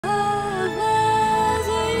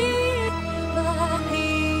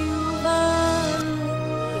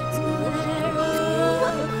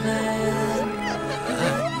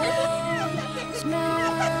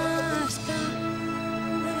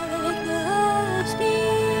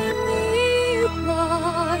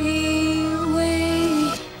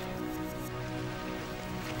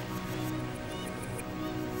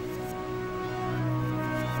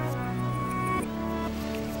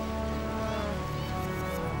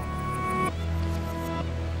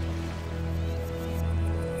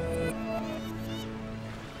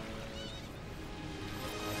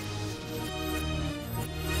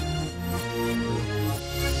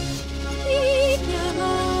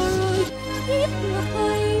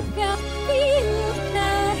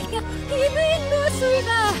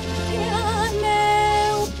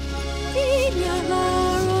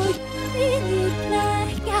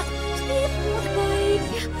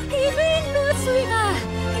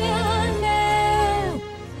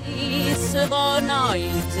the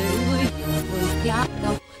night to ja,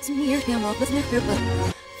 nou, smeer hem op het nukkerbad.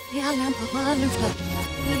 Ja, lamp op waterstad.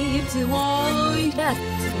 Keep to all that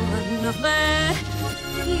one of that.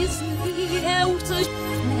 Is the out to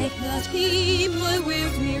make the team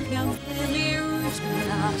with me down the lyrics.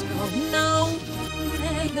 Not no.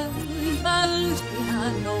 Make a revolt.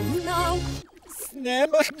 No.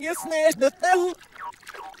 Snämmer, jag snäsde till.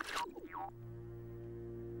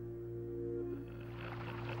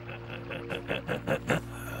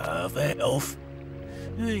 Of.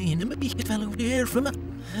 Je neemt me niet wel over de heer van me.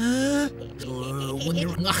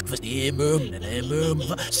 Wanneer nacht was die mum en mum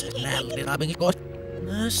was het naam die heb ik gekocht.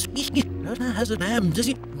 Spiegel, dat has het naam te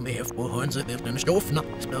zien. Meer voor ons het heeft een stof. Nou,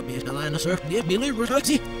 spel je alleen een soort die billy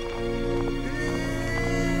reactie.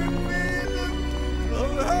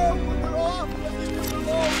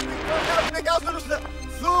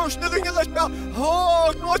 Slutningen dat spel. Oh,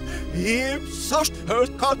 nooit. Hem zast.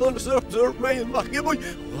 Het kan ons op mij mag je mooi.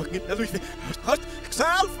 Wat ik net doe. Het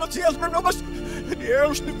zelf wat zelfs maar nog eens. De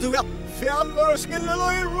eerste toe wel. Fjärr skulle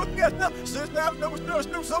loj ruketna. Så snäpp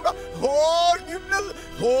nu så. Hår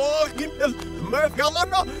gimmel. Med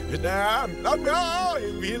fjallarna. Nämna.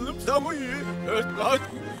 Vill som ju. Ett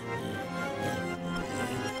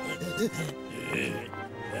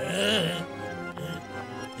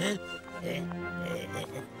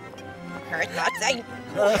Hört Gott sein.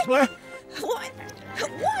 What?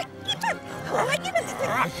 Give it this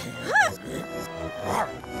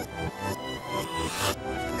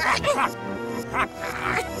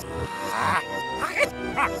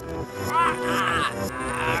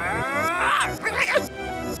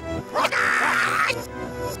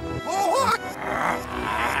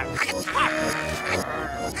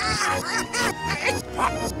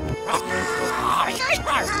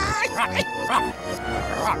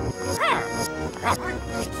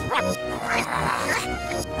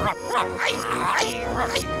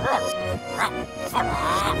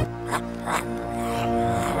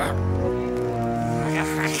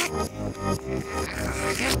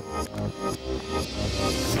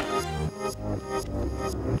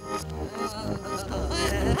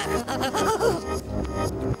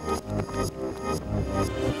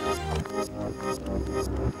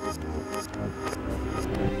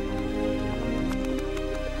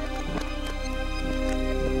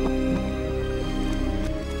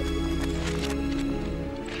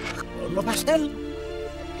Lo pastel.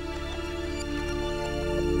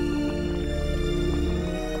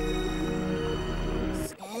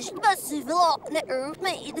 بس ذوق نعرف ما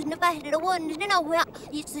إذا نبهد الوان ننوع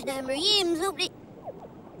يصير مريم زبري.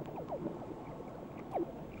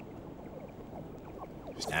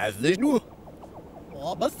 Snäll nu.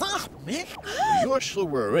 Ja, men fan, men. Jag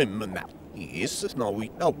slår in med det. Jesus, now we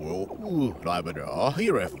know. Driver där.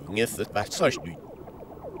 Här är inget att växa styr.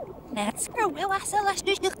 Nätskro vill vassa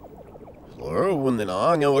lastdysk. Slår when den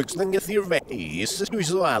ange och slänga till väg. Jesus, nu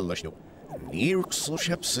så alla snö. Ni så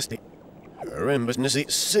köpsist. Her in business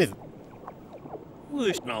is sid.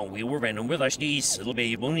 Wish now we were running with us these little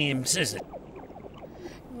baby name says it.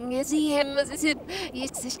 Is he him as it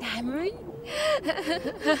is the stammering?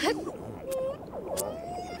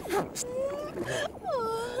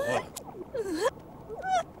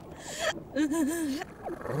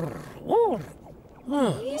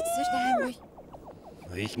 Is the stammering?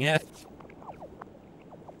 Ich nicht.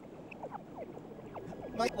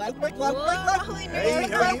 Make love. Hey,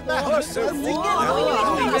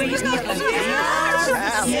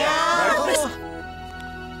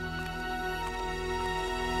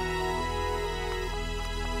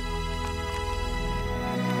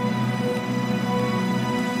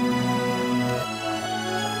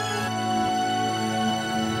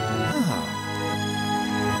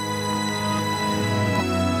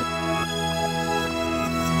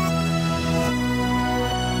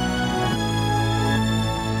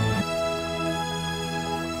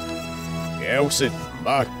 Elsie,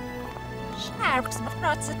 maar. Sharks,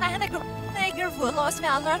 rots, and nigger full of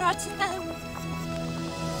smell, rots, and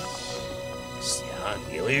Ja,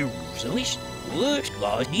 Billy Rosalie. Lust,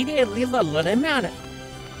 was niet heel lille de mannen.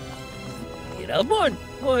 Hier bon,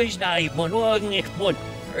 was daar bon wagen niet bon.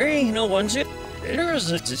 Ain't no one zit. Er is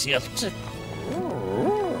het zelfs.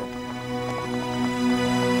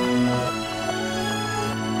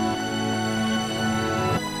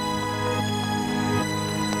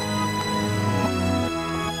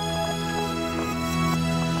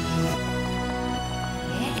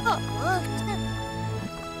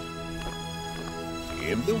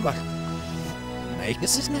 Doe maar.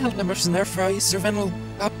 This is now the mercenary survival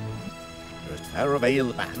up. Het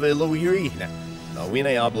verweil, wel hier. Nou, we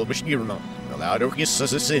hebben al bestuurd. Nou, laat ook eens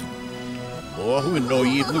als het zit. Oh, no,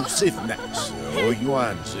 you lucid next. Oh, you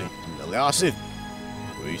answer. The last it.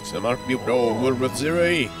 We summer you bro, we're with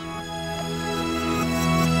zero.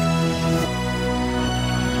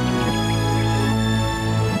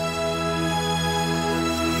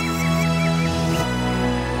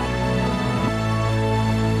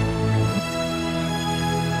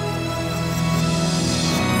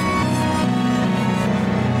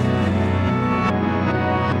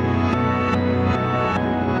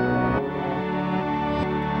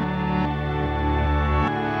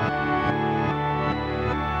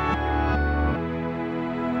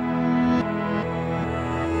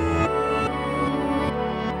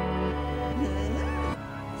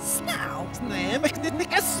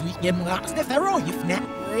 Je maakt de verrooien, ne?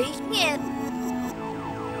 Weesje.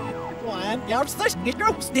 Want jouw stas niet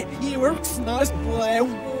roostig, je wordt snas blauw.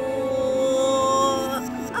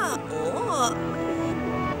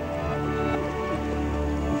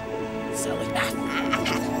 Zal ik dat?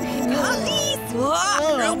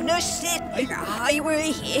 Roep no shit. I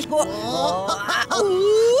were here.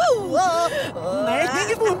 Nee,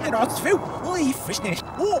 ik moet er als veel lief niet.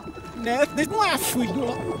 Oh, net niet maar voor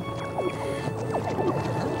jou.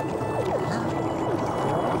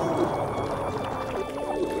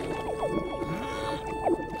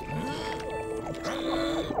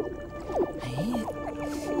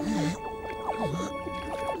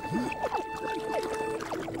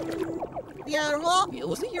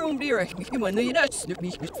 Wil ze hier om direct niet maar nee dat is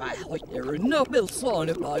niet met veilig er nog wel slaan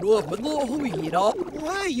op maar op met hoe hier op.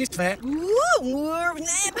 Waar is het ver? Nee, maar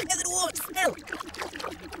ik het woord snel.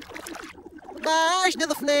 Waar is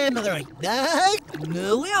de vleemering? Nee.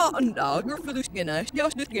 Nou ja, een dager voor de skinnes. Ja,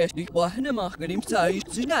 is niet gestrig wachten en maken hem zei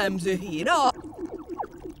ze naam ze hier op.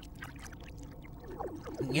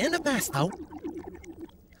 En de best al.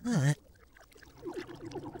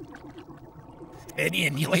 En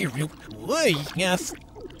in die leeuw. Oei, yes.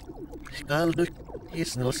 Scaldo,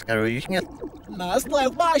 is no scary, net. Nas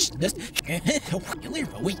leeuw was, dus. Leeuw,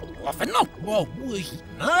 oei, of en nou. Wow, oei,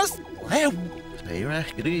 nas leeuw. Stay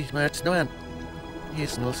right, Hcraes, maar it's no one.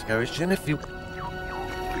 Is no scary, if you.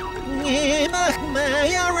 Nee, mag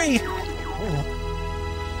mij, Harry.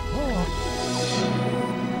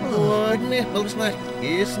 Oh, nee, volgens mij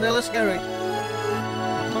is snel scary.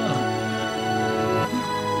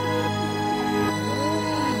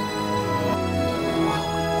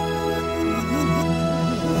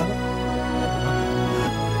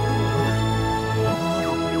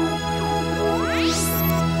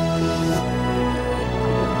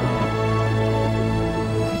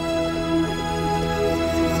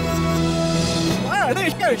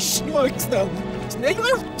 Schmucks though.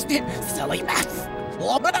 Snigler, silly mess.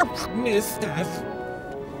 Lobber, mister.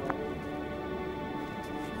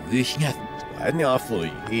 Vishnet, en awful,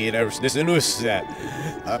 hier is this in us. No,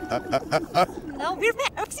 we're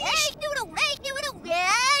back. Hey, do it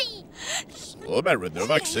away. So better the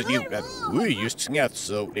vaccine you got. We used to get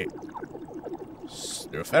so.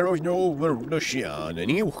 The pharaohs know over the Shian, and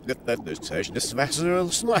you get that the session is vessel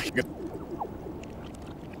slack.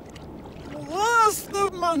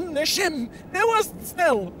 The man, the shim, there was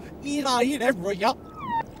still. I never ya.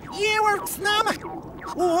 You were snamma.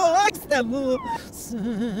 What's the move?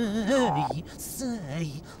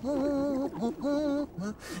 Say.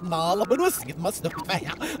 Malabus, it must have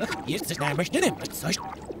fair. Yes, the damage did it, but such.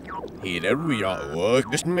 Here we are, work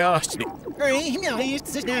this nasty.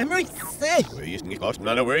 It's the damage, say. We used to cost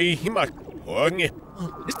none away, he might. Working it.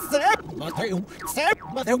 Sap,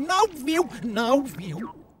 mother, no view, no view.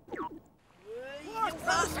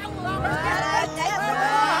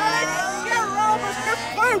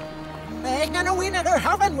 Ik kan nou in de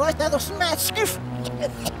haven was dat een smaskif.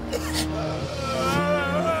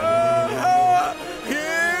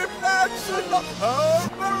 Hier mensen nog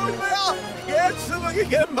over wel. Get some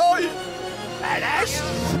again, boy. Badass.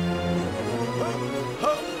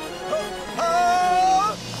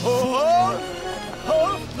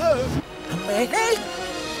 Hey.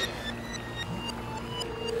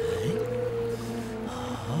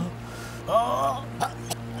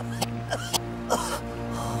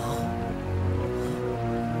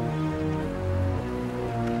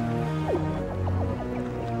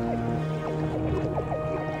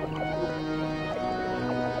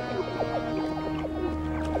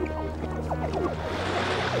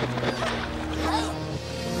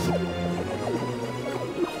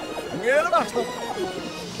 Get him out.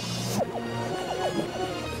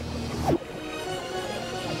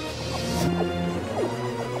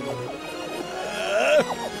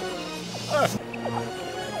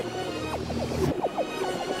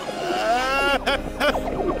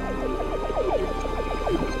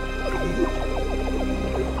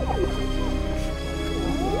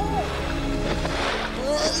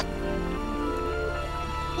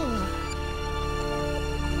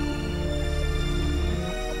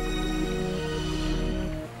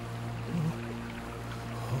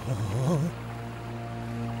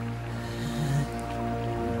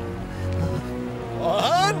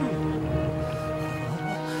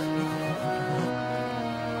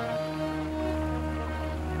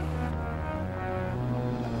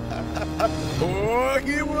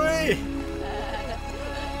 Boogie way!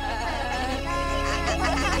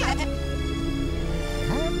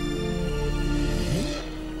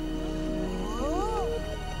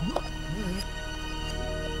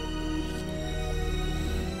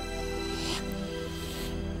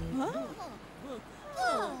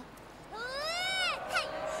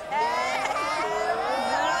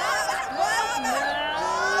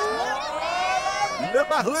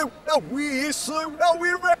 No, we so no we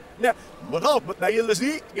now, but all but they is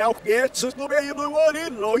it. Y'all get so no be able to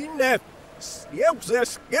in line that. Yeah,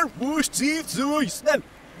 says get boost see so is then.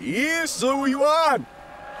 Yes, so you want.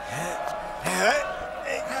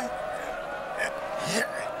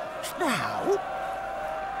 Now.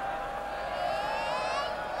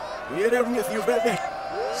 Here everything with you baby.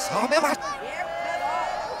 So never.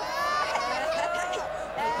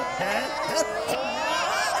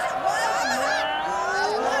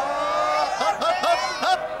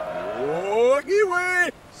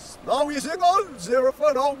 Anyway, now is it on 0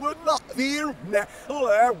 for no would not fear. Now,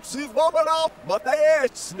 see what up, but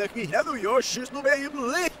that's Nicky Heather, your shit's no way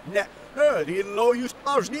lit. Now, he low you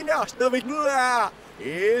stars in us, the big la.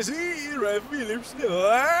 Is he, Philip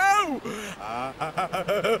still?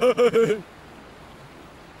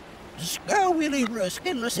 Scar Willie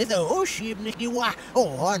Ruskin, let's say the ocean, Nicky Wa,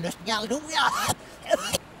 oh, honest gal, do ya?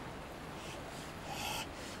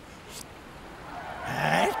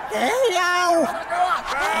 Stay out!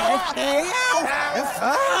 Stay out!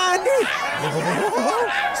 Funny!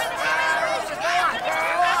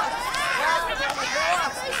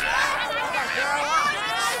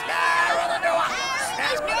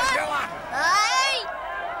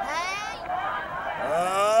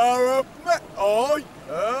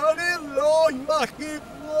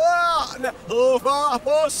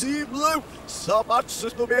 Possible, so much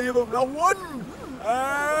as to be able to one.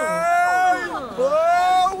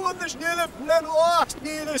 Want is niet een last,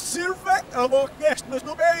 niet een silver, maar kerst is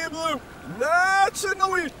nog bij je blue. Laat ze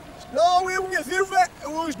nou eens. Nou, je moet silver,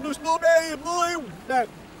 hoe is nog bij je blue.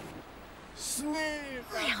 Sneeuw.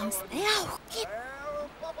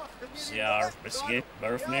 Sjarp beskip,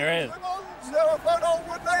 burf neer. Zo van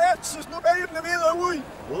over de hets is nog bij je de willen woei.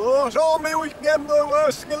 Oh, zo mee hoe ik hem de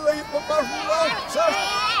was geleefd op mijn vrouw.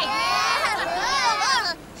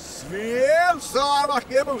 Sneeuw, zo mag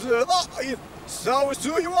ik hem ze dat. Zo is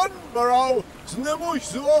hoe je won, bro. Sneeuw,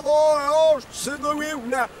 zo van, zit weer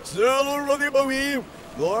na. Zullen we die beweeg.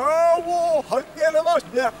 Oh, had ik hem was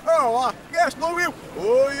na. Oh, kerst nog weer.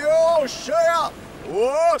 Oh, joh, shit.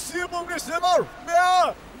 Oh, Simon is er.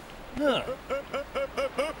 Ja.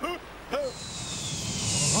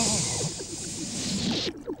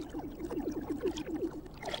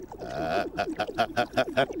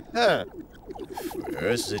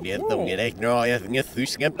 First, je toch niet nou even niet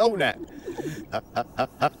thuisgekomen doen.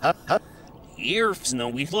 Hier,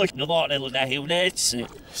 nou, we vluchten de lot dat heel net.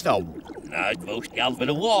 Stop. Nou, het was geld voor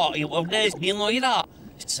de wall. Je wou net bien lo je dat.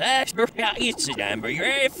 Zes per jaar iets te doen, maar je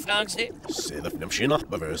even dankzij. Zelf neem je nog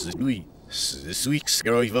bewerzen, doei. Sweet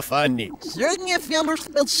schrijven van niet. Certain if you're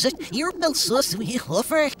spelled sick, you're built sus, we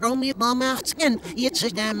huffer, throw me bomb out skin, it's a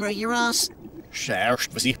damn your ass.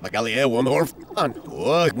 Scherst was ich bei alle one horf an.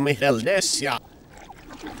 Hoog mich el des ja.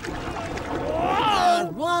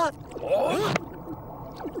 What?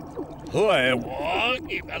 Hoi, Walk,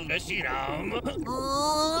 ik wil de siram.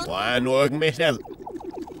 wan hoog mich el.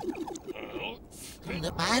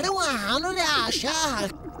 The battle on the asha.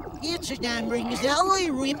 It's a damn ring is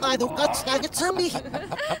alley read by the guts that get some me.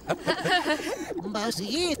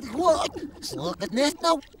 Bazzy, what? Look at net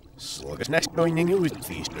now. Slug is next joining you with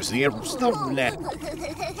feasters here stone net.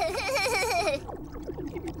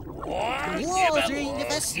 Water in the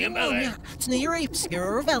best it's near a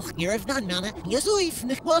scare wel here if not none. Yes, if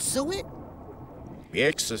it was so it.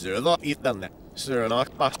 Beks is er dat iets dan. Sir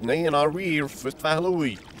nog pas nee en our rear for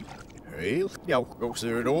Halloween. Heel jou go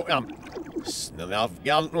sir do am. Snel af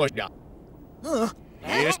geld nooit ja.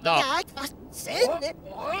 Hier stop. Send it.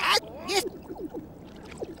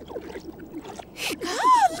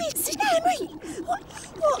 Listen, Henry.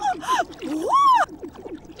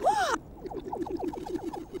 What?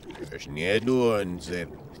 Is niet doen, zeg.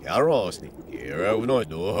 Ja, Roos niet. Hier ook nooit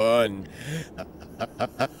doen.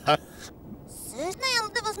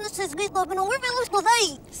 Snel, dat was net zoals ik lopen over wel eens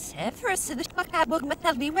gelijk. Severus, de spakkaboek met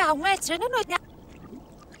al die wauw wedstrijden nooit.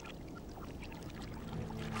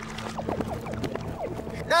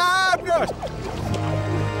 Ja, just.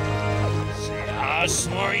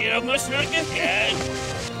 snor je op mijn snurken.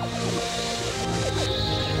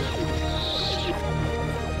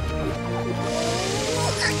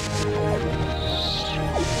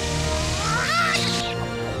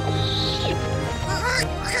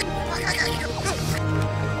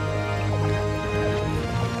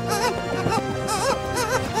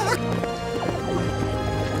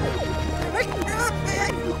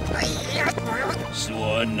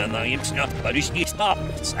 Swan en I am snap, but is niet stop.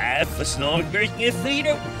 Saf a snor je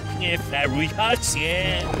vrienden. If that roeit hard,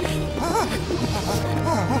 yeah.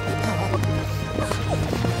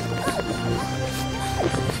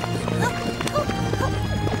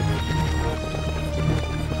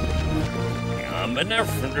 I'm a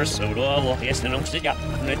nerf so all yes and I'm still up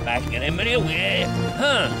right back in a minute way.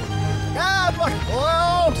 Huh? Ah, but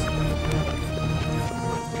close!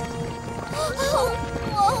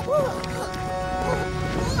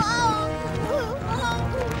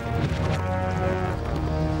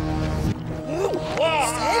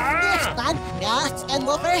 Yes, and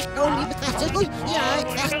the first only because yeah,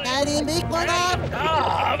 that's not in big one up.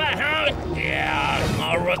 Oh, my house! Yeah,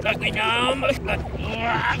 I'm rocking down.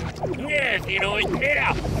 Yes, you know, it's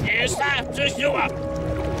there. It's that to show up.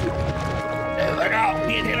 Never out,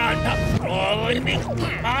 get it on top. Oh, let me.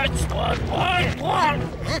 That's one.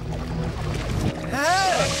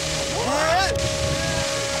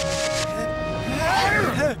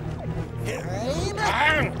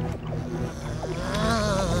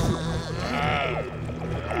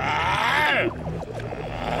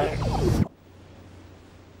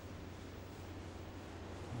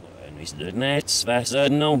 Is de net was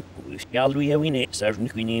no. We skal we have in certain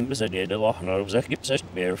queen was a dead of no was a gips a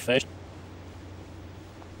bear fest.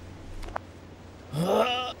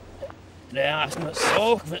 That's not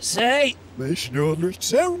so but say. Mesh no nicht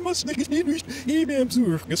sehr muss nicht nicht ich beim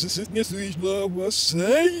Such, es ist nicht so ich was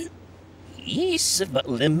say. Yes, but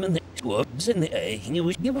lemon twobs in the egg, you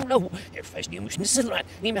was give no. Your first you was not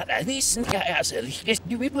you met a decent guy as a guess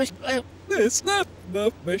you was It's not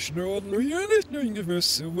enough mesh no you're not doing the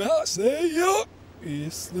verse well say yo.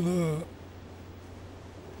 Is the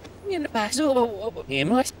in the back so you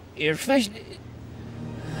must your first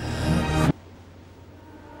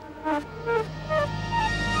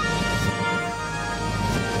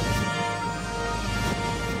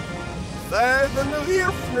Seven of you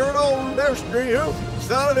for on their street.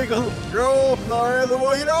 Somebody can drove nor the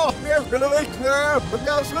way off here for the week there, but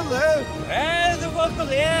that's with that. Hey, the vocal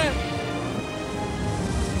here.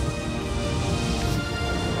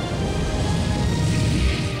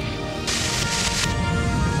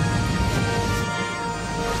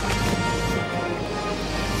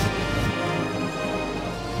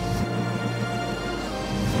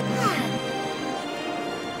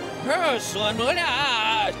 Son, what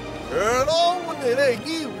are Hello, they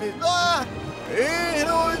give me that. Hey,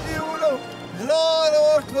 no, you know,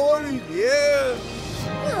 no, no, yeah.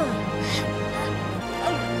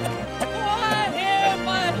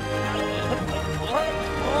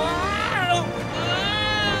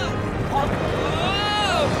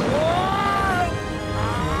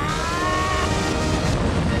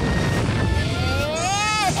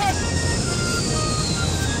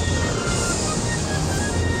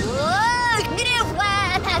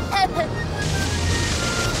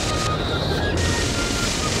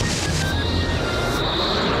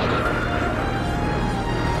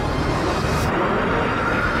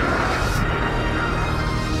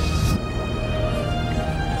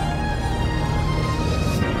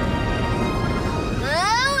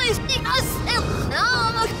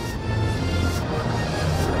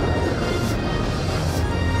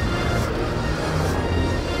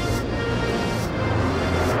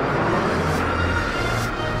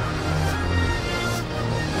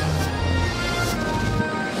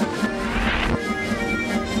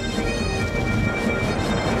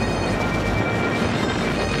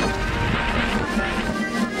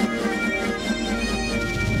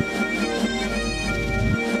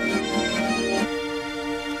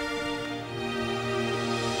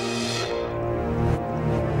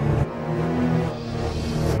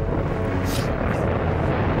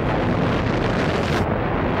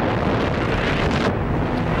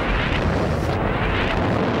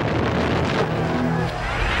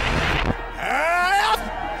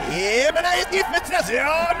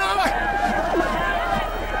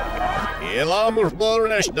 Elamur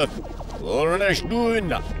Lorneshna,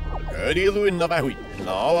 Lorneshduina, Erdiluina Bahui,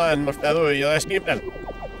 Nala and Martado, Yaskipel.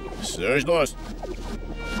 Search lost.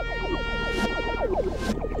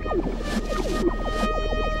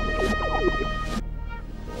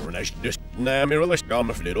 Lornesh just Namiralish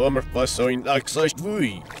Gamaflid, Omer plus so in Axist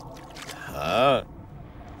Vui. Ah.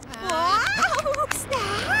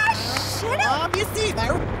 you see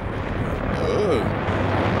there? Oh.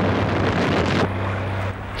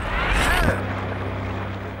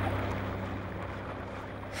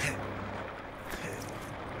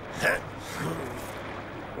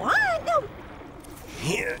 What? No.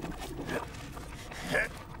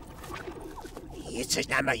 It's just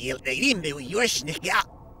not my yield. They didn't do your snick out.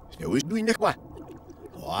 So is doing the what?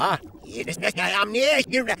 What? It is not I'm near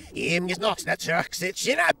here. Him is not that sucks it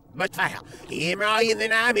shit up, but fire. Him are in the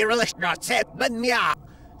name of religion, not set, but me up.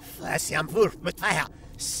 Flash him for, but fire.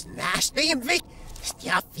 Snash the him, Vic.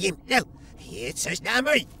 Stuff him, no. It's just not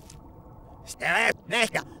me. Stop,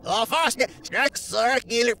 Naka. All fast, struck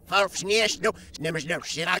circular for snesh, no. Snimmers no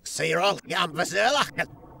shit, I say all gambas a lack.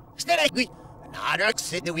 Stay, Narak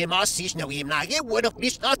said that we must see no we not get would have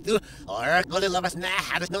missed not to or go to love us now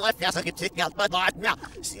had us no left as I could take out but not now.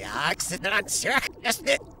 See I said that sir. That's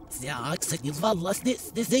it. Siak said you vallas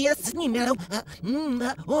this yes ni now.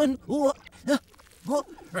 On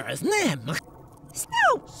where's name?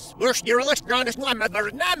 Snow. Worst your list on this one but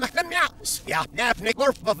now come out. Yeah, Nick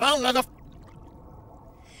work for vallas.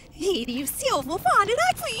 Here you silver fond and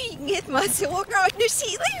I for get my silver garden to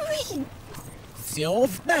see the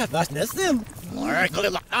Sylv, that's sim. Or go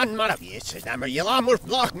to on my yes, I'm a yellow more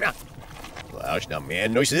block now. Well, it's not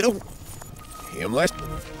man no sit. Him last.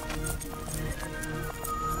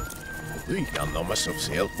 We can know myself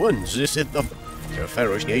self ones this is the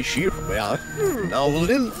Pharaoh's gay sheep. Well, now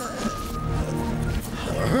little.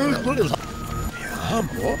 Little. Yeah,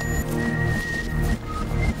 more.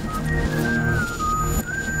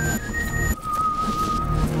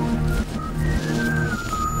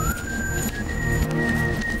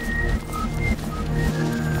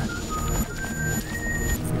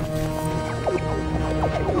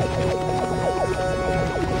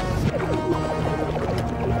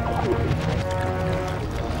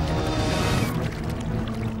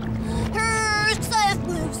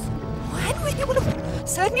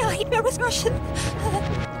 Suddenly, I was Russian.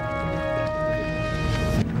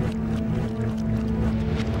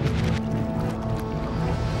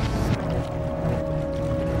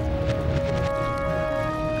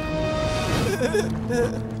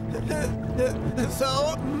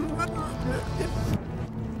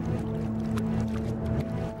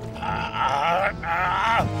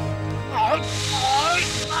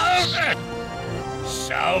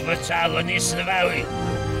 Salve Talonis the Valley.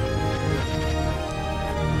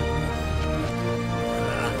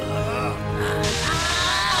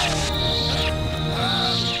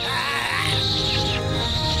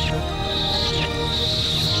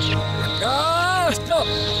 Stop!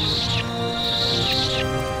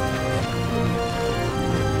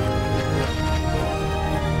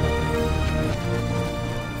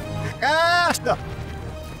 Stop!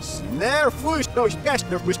 Snare first those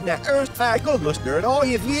gaster was not earth tag good listener and all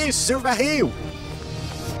you years survive.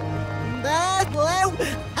 That loud.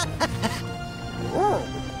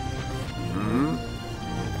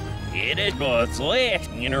 It is what's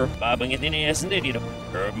left, you know, bobbing it in the ass and did you know.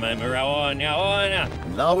 Remember on now.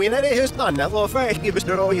 No, we let it his done. That little fresh give us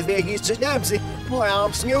the all you think he's just damsy. Boy,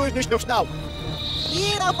 I'm snewing this stuff now.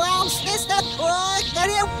 You know, bounce this that right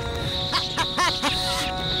there.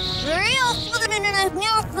 Real for the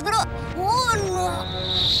now for the one.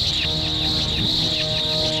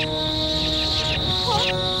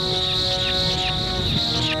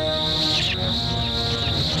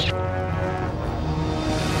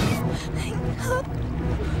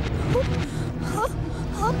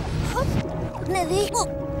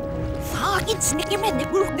 Fucking sneaky men, they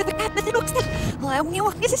were the cat that looks like. I'm new,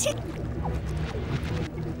 is it?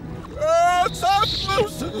 It's up,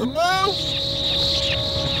 mouse to the mouse.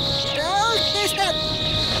 Oh, there's that.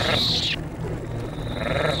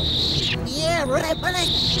 Yeah, right, buddy.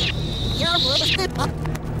 You're a step up.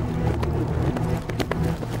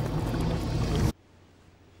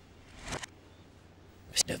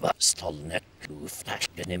 Mr. Vastalnet, who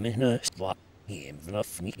flashed in him in a slot. Him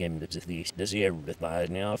enough, he came to the zero with my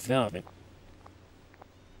now found.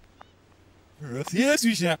 Yes,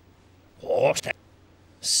 we shall. Oh,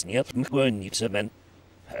 snap McQuinn, you said, man.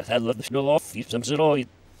 I love the snow off, you some sort of.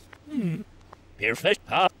 Perfect,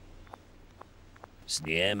 pop.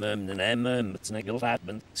 Stem the name, it's not going to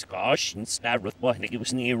happen. Squash and stab with what it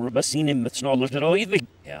was near a seen him, it's not at all either.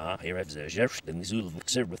 Yeah, here I have the Jeff, and the Zulu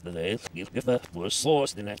mixer with the veil, you'll give a worse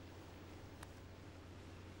sauce than that.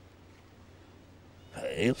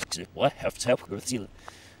 What have to help with you?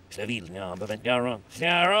 Savil now, but down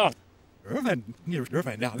on. Irvin, near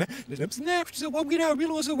Irvin now. Let him snap, so what we now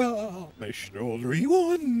realize so well. Mr. Oldery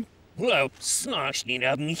one. Well, snash, you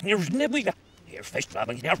know, never. Here, fish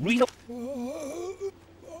bobbing it out, real.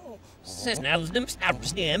 Snel dem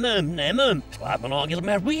stars nemen. Slapen al je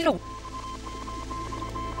maar weer.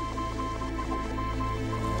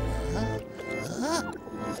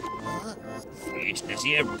 Is this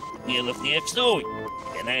here? Heel of the story.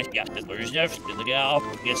 En hij jacht het reserves to the guy off.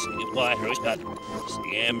 Guess the fly her got.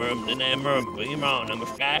 Stammer, the number, be wrong, number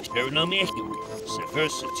 5, there no mess. So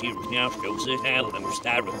first, it's here now, so sit down, number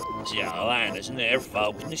started. See how line is in there,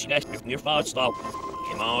 folks, and the sketch of your thoughts stop.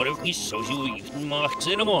 Came out of his social even marks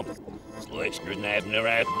in a moment. Lester and having a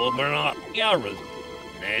right bummer up, yarrow.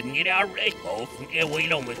 Then get out right off and get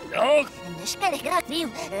away on with dog. Nishkele got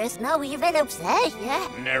you. There's no even upset, yeah?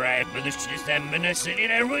 And the right for the system in the city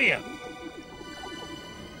there with you.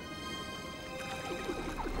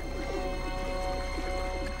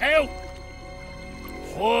 Help!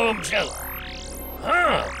 Form shell.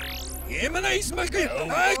 Huh? Emanates, my good.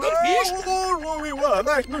 I got fish. Oh, we were,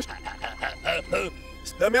 Magnus.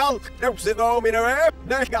 Stemjal, nou zit nou in een app.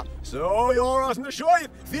 Zo, jongens, een show.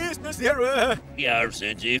 Feest hier. Ja,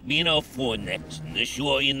 sinds ik ben al voor net. De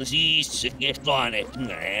show in de zee zit echt aan het.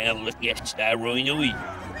 Nee, look echt star roing away.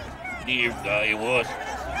 Dear guy was.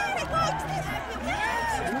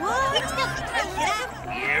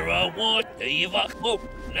 Here I want to wacht op.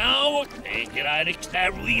 Nou, ik ga ik star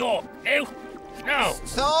roing op. Nou.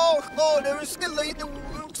 Zo, gewoon, er is gelijk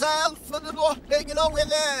zelf van de nog tegen nou in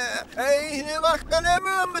hey, wacht dan hem.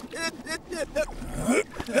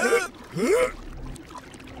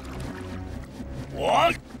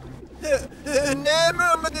 Wat? Nee,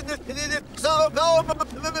 maar dit zal wel.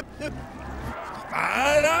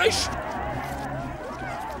 Alles.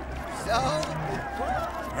 Zo.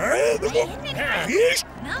 Fish.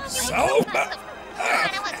 Zo.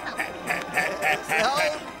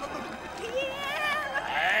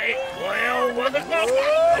 Hey, well, what the fuck?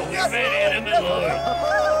 You're right in the middle.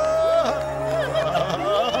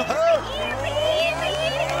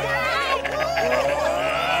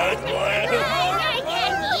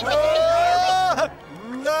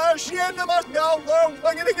 Känner man någon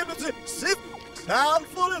gång det kan du se stan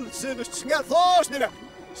för en ska fast nu.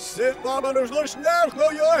 Sitt vad man slår snart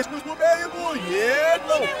och jag är så med på igen.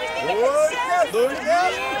 Oj, ja.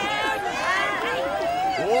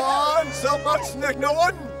 One so much snack no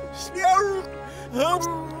one.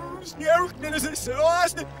 Snark, det är så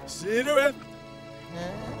awesome. Ser du det?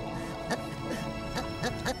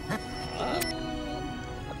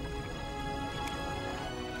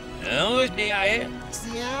 Nou, det är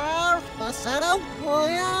Siar, Passaro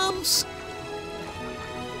Williams.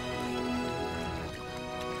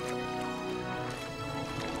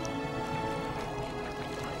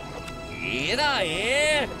 det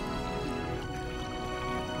är.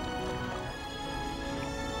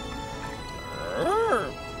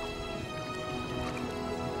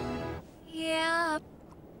 Yeah.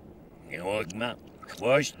 Jag man,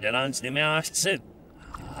 först den anständiga med artsen.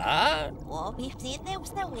 Well, we've seen them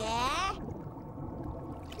so, yeah?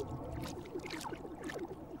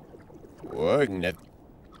 Wagnet.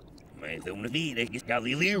 Men de vida que está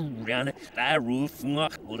ali livre, está roof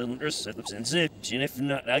nog onder zit zijn zitje if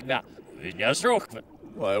not like that. Ja, strook.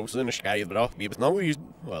 Well, I was in a sky bra. We was now used.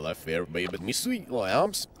 Well, I fair baby me sweet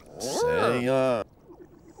lambs. Say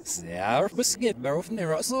Siar, beskid maar of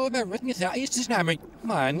neer zo bij wat niet ja is namelijk.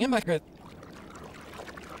 Man, je maakt het.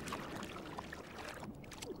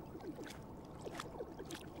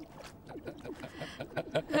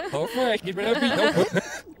 Hopefully, keep it up.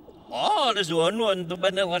 Oh, there's one,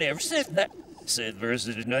 but no one ever said that. Said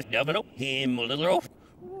versus not having up him a little off.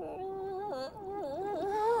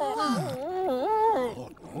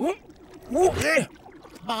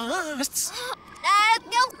 Bast.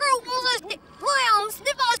 Jag tror Williams,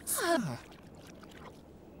 det var...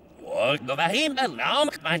 What? Go back him along,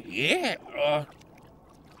 man. Yeah.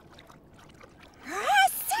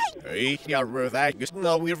 hey, ja, that just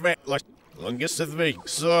no we're reckless. Lungus of the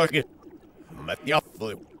suck. Met the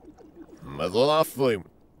flu. Mother flu.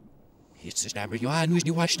 It's just number you on who's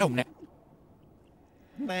you watched on that.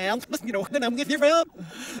 Man, you know, I'm with you, Philip.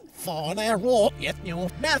 For that walk, yet you know,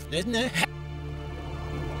 that isn't it?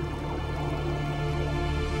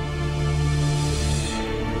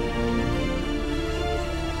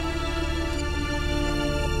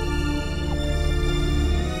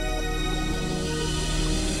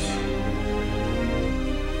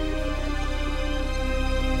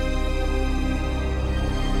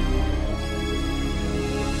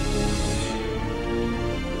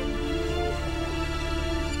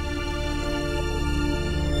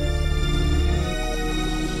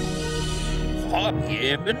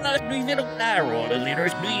 Yeah, but not doing it up there, all the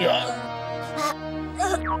leaders do ya.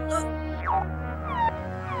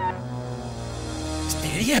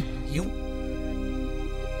 Steady up, you.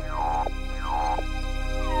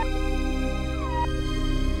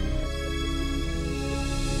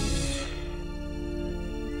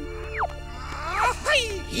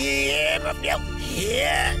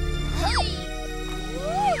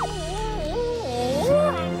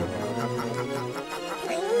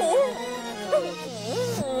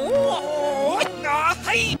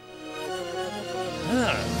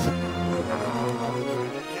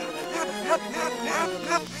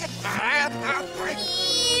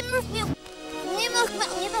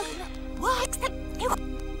 What's that?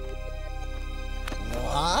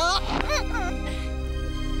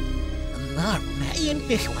 Not in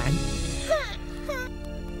this one.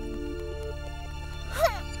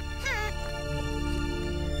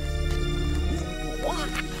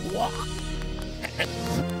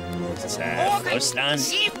 Stan.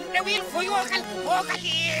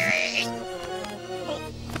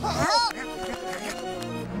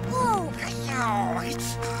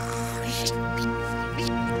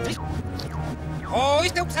 Oh,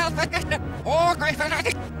 is ook zelf vergeten. Oh, kan je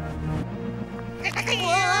verlaten?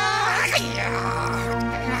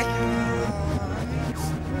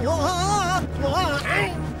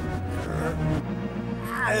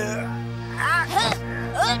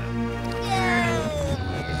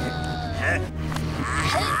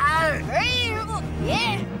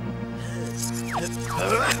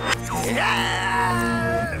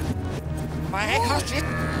 Maar hij had het.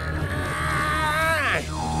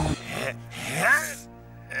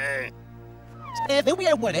 Then we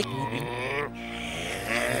are winning.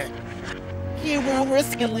 You will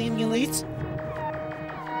risk eliminate.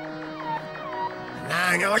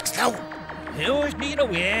 Nou, ik stel. Heel is niet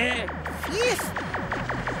alweer. Yes.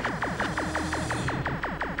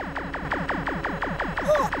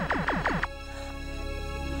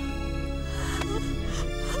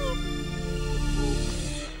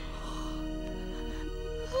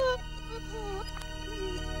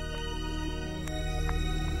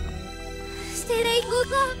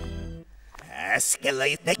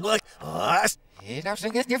 Escalate, look. Dat is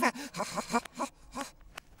een gegeven.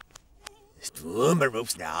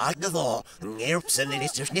 Stummerroofs na agdado. Nerpsen en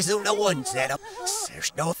is er niet zo'n one setup.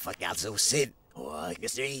 There's no fuck out so sin. Oh, I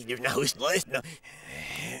guess there's no split. No.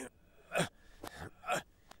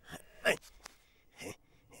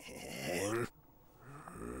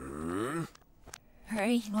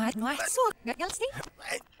 Hurry, not so. You'll see.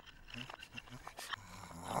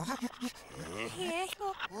 Here,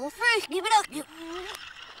 go. Oh, fresh, give it up.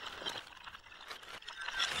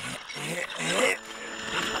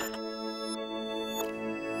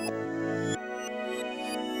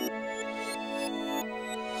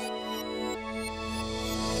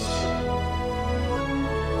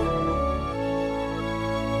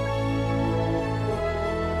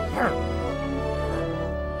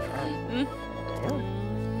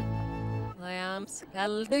 I am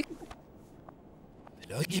scalded.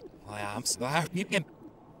 Look, I am so happy.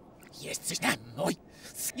 Yes, it's not my.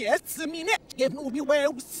 Yes, I mean it. Give me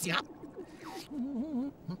well, yeah.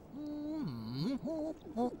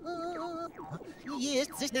 Yes,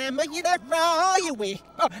 it's not my that right away.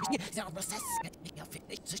 Oh,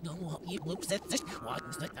 it's no what you lose it.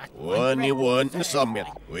 One you want in the summit.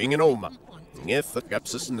 Wing and Oma. If the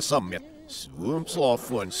capsus in the summit. Swoom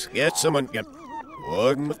sloth once. Get someone again.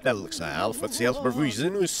 Wagen with Delix Alpha Sales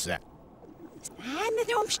Provision was set. أنا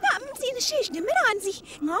دوم شنام زين الشيش نمرانزي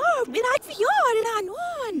نار بناك في يار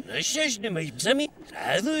العنوان الشجن مش بسمي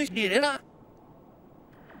هذا جديد لا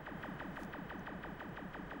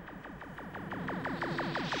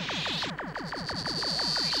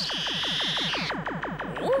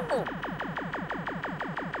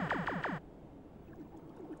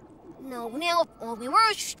No, now, we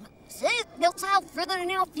were sick. Built out further than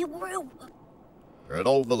now, if you will. Ryd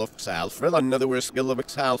all the looks Alfred, another were skill of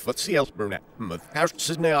Alpha Sales Brunette. With Karsts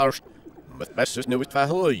is naars. With Bessus knew it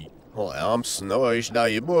Fahoy. Oh, I'm snowish now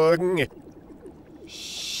you borgen.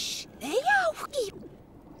 Shh, they are keep.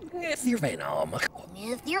 If you're vain, I'll make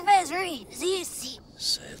If you're very easy.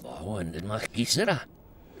 say the one did make kisera.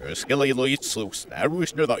 Her skilly light sluice. There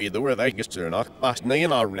was no that either where they get to knock past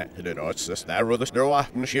 9 hour net. It ought to stare with the snow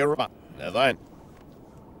after the sheer about. Now then.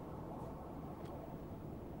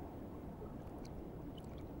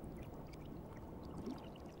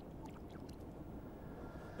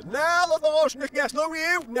 Now the Loshnik gets no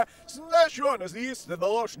you. Slash one as the east of the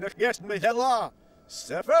Loshnik gets me hella.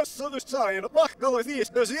 Sefers so the sign of Machkel is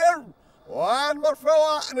east as here. One more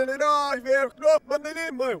fella and an eye fair crop on the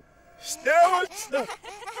limo. Stout.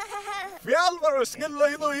 Fjallvar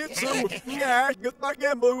skilla light so. Yeah, get back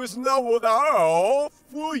in was no the oh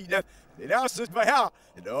fui that. Det är så vad här.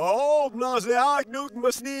 Då när så jag nog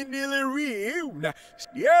måste ni lilla rev.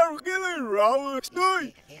 Skärgilla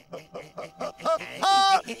råstoj.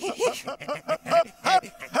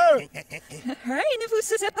 Hurry, nu får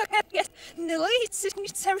se paket. Det lights is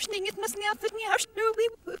inte särskilt inget måste ni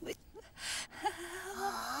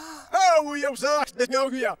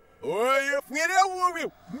nog ja. Oi, meer over je.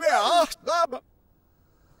 Ja, stop.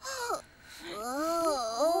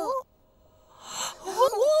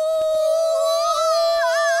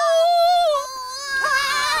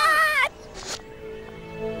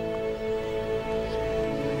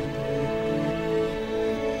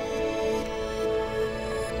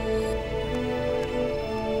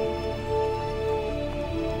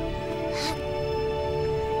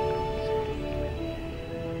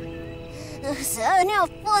 Now,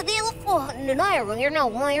 for the phone, and I ring your no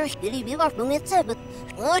wire, did be off from it, but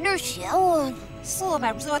under show. Så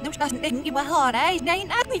var det så att du ska inte bara ha dig, nej,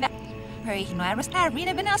 inte vi. Hej, nu är det här vi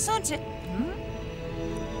är sånt.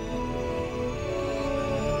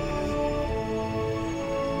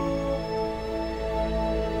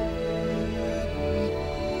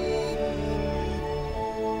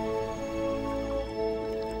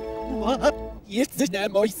 Yesterday,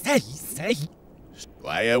 my say.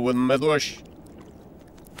 Squire wouldn't meddlush.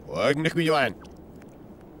 Wagnick with you on.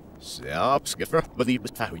 Sap skiffer, but he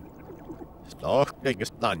was found. Stock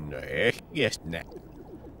biggest thunder, eh? Yes, net.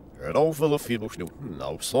 Heard all full of feeble snow.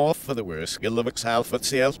 No soft for the worst skill of exhalf at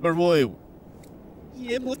sales per royal.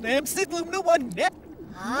 Yeah, but I'm sitting no one net.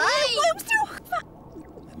 Hi,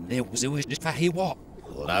 And there was always just for he walk.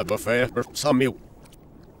 Well, I'd be fair for some you.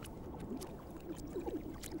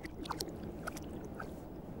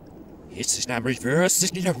 It's the numbers for us,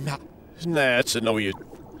 isn't it? That's a no you.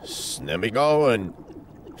 Snemmig and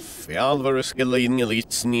Fjallver skilling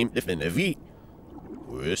elites named if in a V.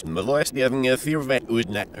 Worst molest having a fear vet would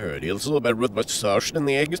not hurt. He'll so bad with but searched in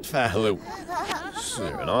the eggest fallow.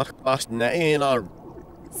 Sir, not past na in our.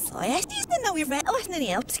 Så jag stod nog i rätt och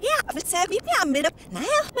när jag ska för så vi pjammade upp. Nej,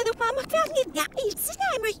 men då mamma kan inte inte så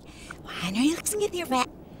närmare. Vad är det som är rätt?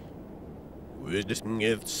 We're just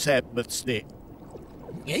give sap but stay.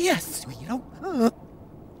 Yes, you know.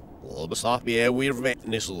 All the soppy air we're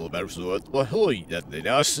vetting this little bit so it's the hoy that the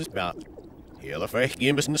dust is about. Hela fresh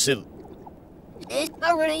game is in the sill. It's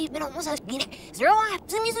already been almost a minute. Throw up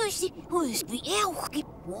some sushi. Who's the elk?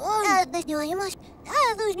 One. The new must.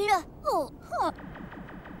 Those need a. Oh, huh.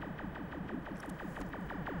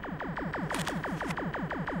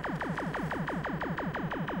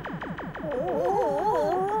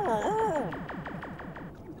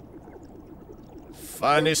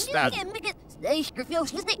 Funny stuff. Lekker veel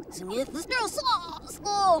snittelsnittelster så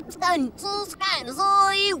stansos kan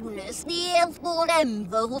så Jonas ner för dem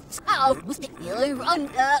för skaus eller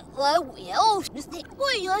runda och just det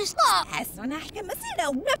oj jag står Så när jag måste då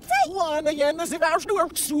upp sig. One again as if I was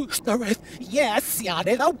doing so. Yes, yeah,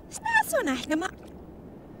 they know. Så när jag måste.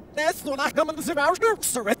 That's when I come in the hours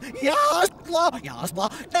so. Yes, blah.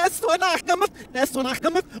 That's when I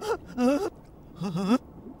come in.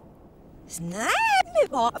 Snart med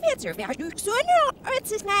var vet du vad du så nu och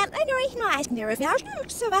så snart när jag nu är när jag nu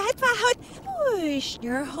så vad har push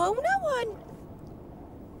your home no one.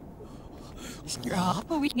 Ja,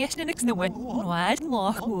 på nästan inte någon. Vad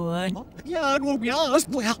lock one. Ja, nu jag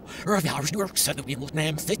well. Hours work så det vill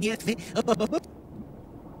nämna sig yet.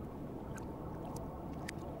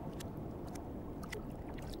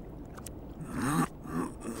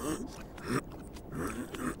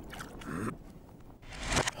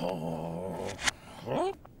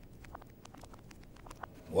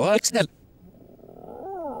 What's that?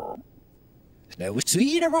 Now, what's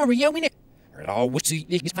the other are you in it? Or all what's the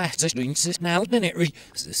biggest fastest doing this now, then it re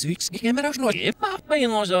the suits came out of it. Papa, you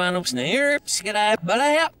know, so I know snare, skid I but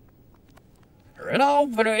I up. Or all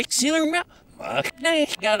for the exceller me. Fuck, they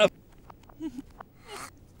got up.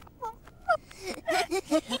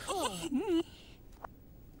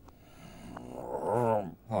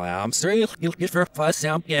 Oh, I'm sorry, you'll get for a fuss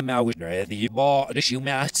out, get my was ready, you bought the shoe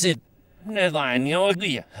master. Nein, jag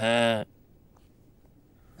agree.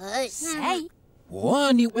 Say.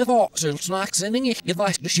 One you with all so snacks and you get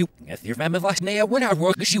last to shoot. If your family last now when I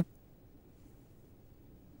work to shoot.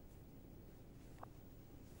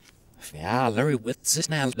 Ja, Larry with this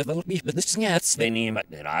now develop me for the snats. They name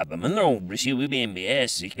it that I've been no, but you will be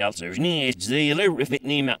MBS, ich kallt there's needs the Larry if it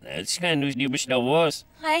name it. It's kind of you wish there was.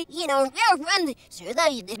 Hey, you know, we're running, so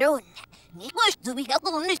they don't. It was to be got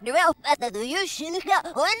on this out at the ocean.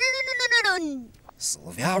 Oh, no. So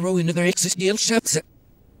Valro into their exit deal shops it.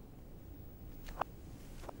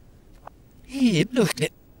 Hey, look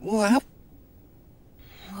at wow.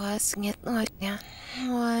 What's it like that?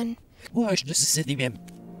 One. Watch this city man.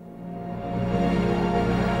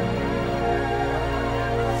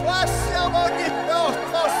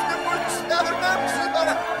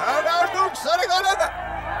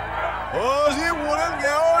 Oh, sie wollen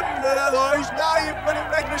gehen, da ist da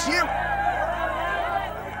jemand weg das hier.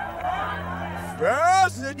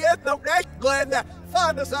 Was ist jetzt noch nicht Glenda?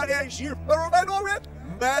 Spanne sa er skipper og menn over.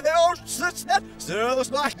 Men det er også sted, så det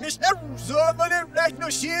snakkes der, så det er ikke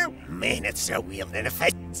noe skiv. Man, it's so weird and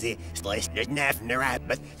offensive. Slice there's nothing around,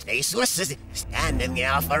 but they Swiss standing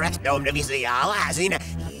there for us. Don't know if you all as in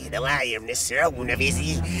the lion is so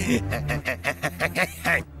busy.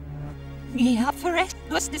 Ja, forresten,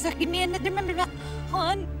 was det så ikke menet med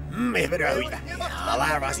han? Maybe the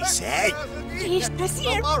Lara say. Ikke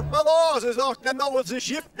sier. Barbados sagt noe til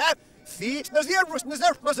skipet. Fint, det sier rusten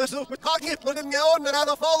er på seg så med kagen på den ånden er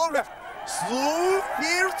det faller. Så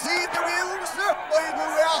fyrt siden vil søppe i det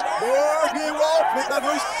der. Og i våpen er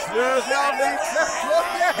det så jeg vet så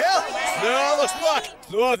det her. Så det snakk.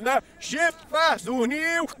 Så den skipet så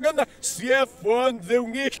nyukende. Se for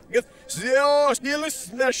den ikke. Se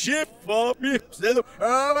stillesne skipet pipse.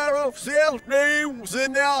 Over og selv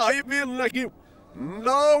nøsen er i bilden ikke.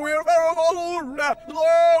 Now we're very alone.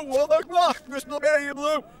 Low the knackes no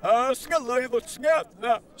baby. Skilla I the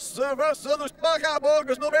sketna. Service of the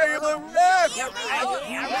spagabogus no baby.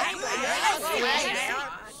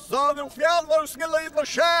 Så the fjallor skilla I the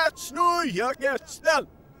shats. Nu jag get still.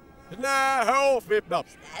 Now flip up.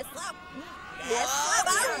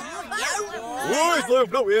 Oj,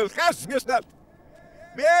 look no il kasges that.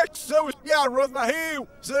 Mek så spjärr the heel.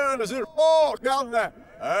 Sen is it all down there.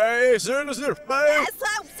 Hey, sir, babe.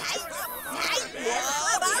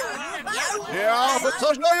 Ja, but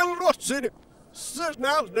there's no rots in it. There's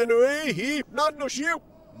now the way he not no shoe.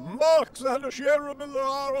 Marks and the sheriff in the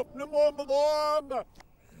up the moment.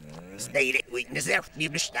 Stated weakness there. You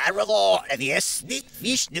the star of all. And yes, the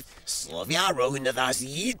fish, the Sloviaro in the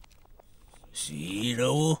Vasid.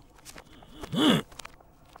 Zero.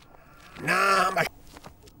 Nah, my.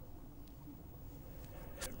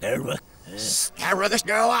 There we Star of the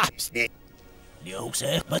snow opposite. You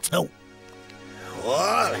say, but no.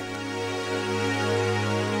 Well.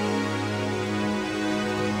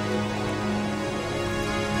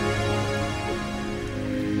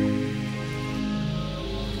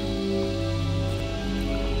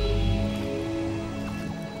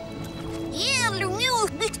 Yeah, the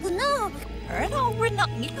news next to know. No, we're not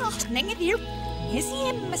getting here. Is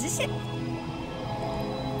him, is it?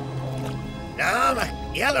 Nah,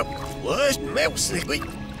 my yellow was mouse liquid.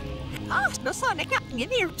 No son, I can't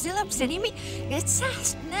get here. Still upsetting me. It's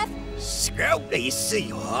fast enough. Scout, you see,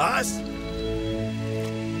 horse.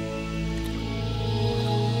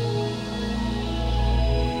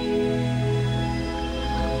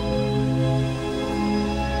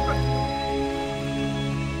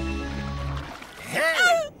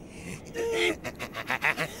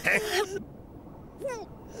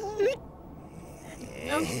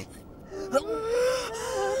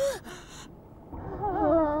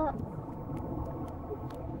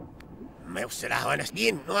 Mouse it out on us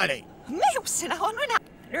again, Molly. Mouse it on that.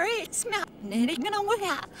 It's not anything gonna work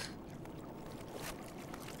out.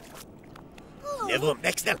 Never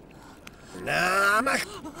next time. Nah, my.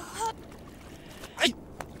 Ay.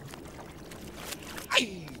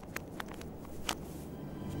 Ay.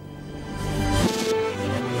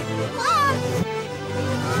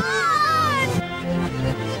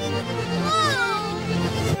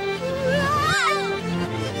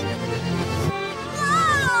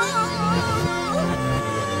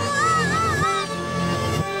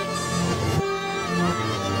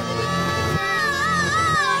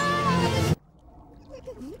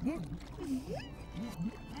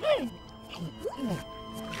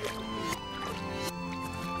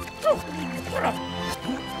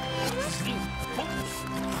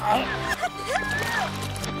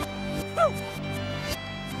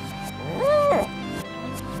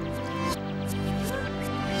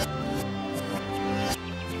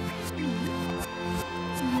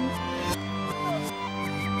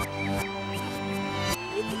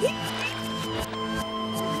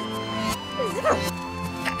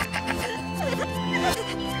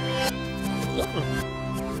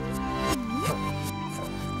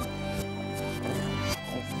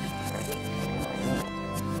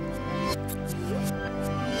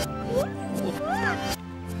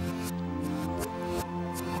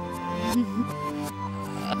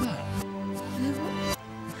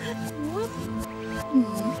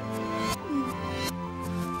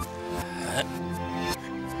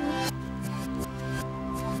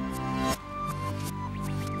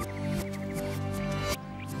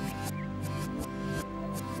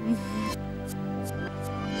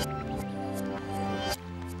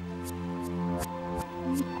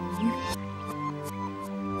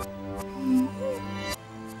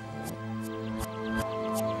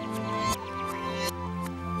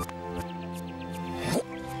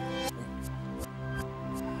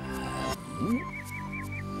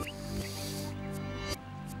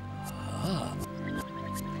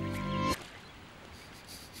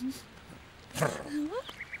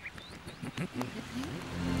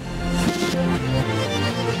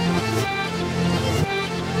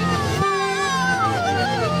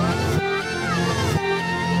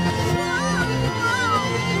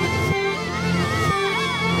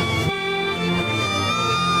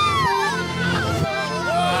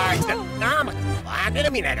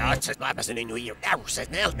 Mina ratsas labasin in uju täusas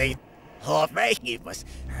nelteit. Hoofwijkie was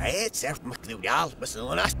het zelf makluw alpas en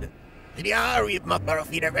lasten. Die ariep ma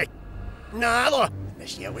parafina weg. Nalo,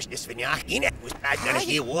 mas je was dus van jachine, was bad dan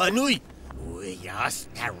je wanui. Oei, ja,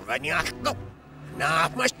 sterven jachko. Na,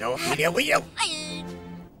 mas no, hier we jou.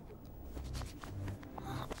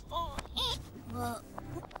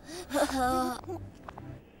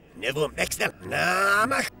 Never next time. Na,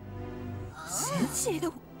 maar.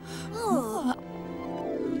 Zero.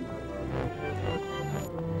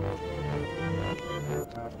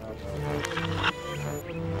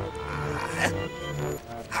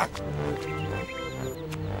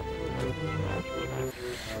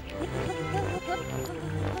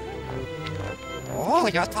 Oh,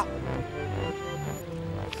 ja, ta.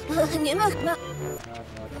 Nie mag ma.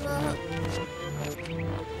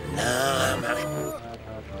 Na, maar.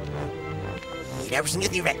 Hier was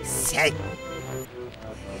niet die weg. Zij.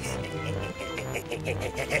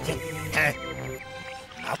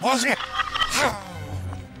 Nou, was je.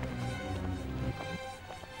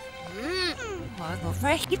 Wat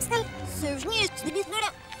vraag je stel? Serves niet, dit is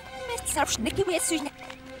niet. Met zelfs niks weer zo.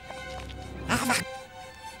 Ah, wacht.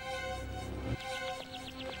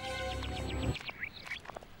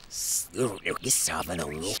 Snoer, ik zou van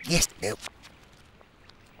een niet nu.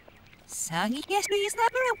 Zeg ik eerst nu je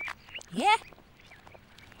snappen? Ja.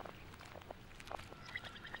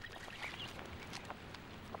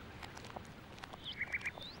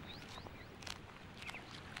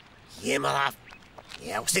 Helemaal af.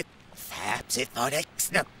 Ja, zit. Fab zit voor niks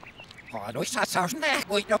nu. Oh, nu staat zelfs niet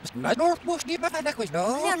goed op. Maar door moest niet meer van de quiz,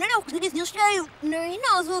 no? Ja, nou, dit is niet snel. Nee,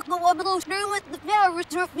 nou, zo kan we bedoel snel met de power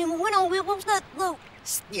terug nemen. We nou weer op dat low.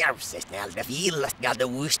 Sneeuw, ze snel de viel. Ja, de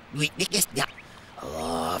woest. Weet niet eens. Ja.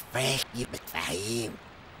 Oh, vreeg je met fijn.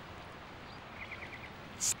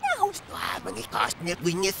 Snel. Ja, maar ik kost niet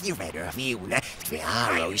winnen je verder of je, ne? 2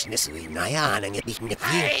 arrows, ne, zo in ja, en je bent niet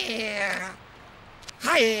veel.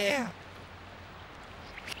 Hi.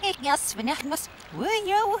 Ik jas vannacht was. Wil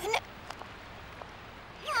je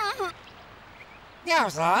Ja,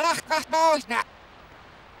 zo, dat gaat nooit na.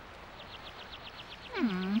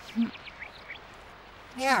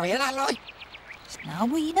 Ja, weer dat leuk. Snel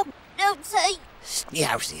moet je dan. Nou, zij.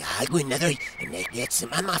 Sneeuw, ze ja, ik win net uit. En ik net ze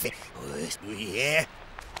mama af. Oh, is nu hier.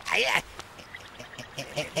 Hiya.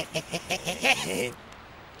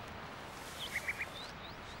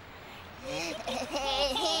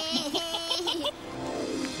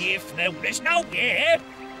 If there was no here,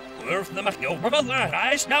 worth the macht over the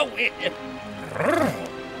eyes now it.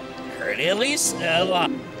 Really, Stella.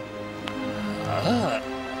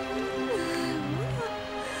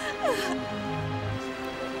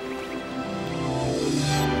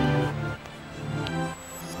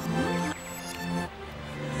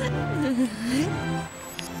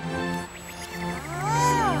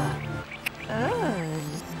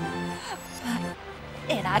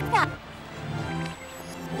 En I got.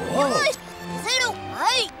 Oh. Zero.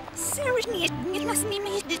 Hey. Sarah's niet. Het was niet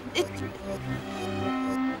meer.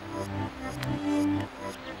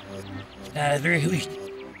 Very good.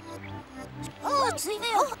 Oh, zie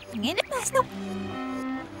je. In het pas nog.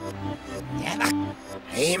 Ja, maar.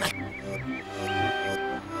 Hé, maar.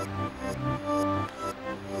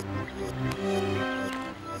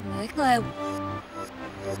 Ik geloof.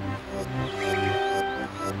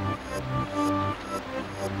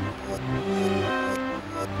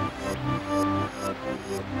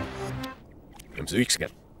 I'm so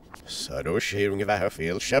excited. Så då sker ungefär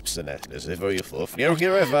fel köpsene. Det ser för ju få fler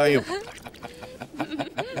ungefär ju.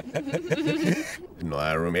 Nu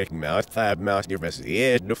är de making me out fab mouse near best.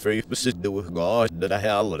 Ja, då för ju precis då god det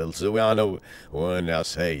hell så jag know. Och jag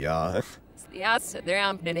säger ja. Ja, så där är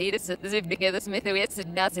han det så det blir det med det vet så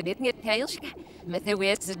det det inte helt. Med det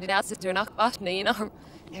vet så det är nog fast nej nå.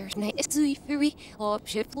 There's no issue free or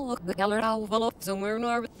shift look the color out up somewhere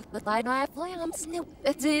nor the line I plans. No,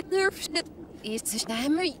 that's it. There's it's just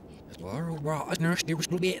hammery. Waar was nurse die was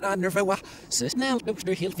nog niet aan de vrouw. Ze is nou nog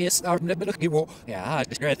de heel veel starten met de gewo. Ja,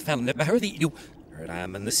 het is net van de behar die doe.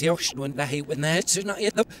 I'm in the search when the hate when that's not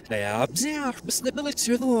yet up. They observe the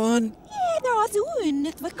stability of the one. Ja, daar was doen.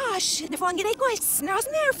 Het was kaas. De van je kwast. Nou is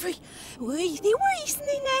nervig. Oei, die wees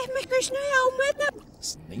niet naar me kus nou jou met hem.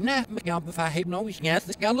 Snina, me kan bevaar nou ik net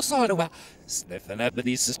de kale sorry wa. Stefan heb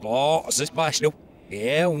deze slaas is pas nou.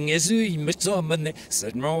 Ja, unge zui met zomen.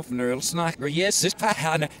 Zet me of nul snakker. Yes, is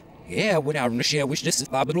fahane. Ja, without a share wish this is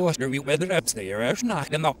Babylon. We weather upstairs.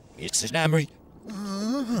 Snakken nou. It's a memory.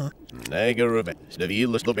 Nej, gubbe. Det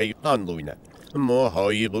vill slå bäg tandlojna. Må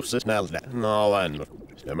ha ju bussar snälla. Nå, vänner.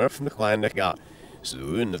 Stämmer från det kleina ga.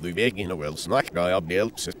 Soon the begin will snack guy up the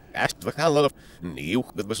elps at the color of new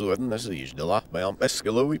that was written as is the lap by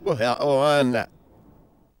Pescalo we put out on.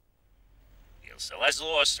 So let's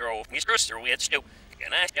lost throw, Mr. Sir, we had to.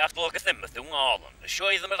 Can I just look at them with all of them to show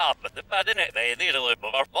them it up at the bad in it, they did a little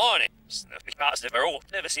of our bonnet. Sniff because of our old,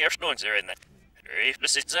 never see our stones are in there. If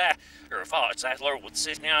this is her thoughts, I Lord would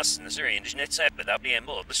sit now in the syringe and it's up without being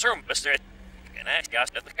able to serve us there. Can I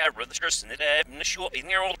just at the camera the stress in the day in the short in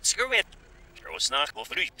your old cigarette. There was not go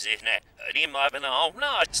through, say, I didn't have an all,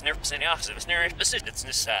 no, it's never seen off of us near the citizens in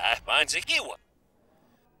the side, finds a kill.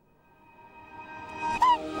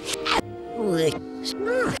 Wait,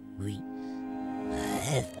 snark. We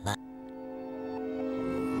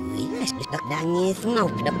must be stuck down here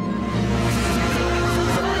from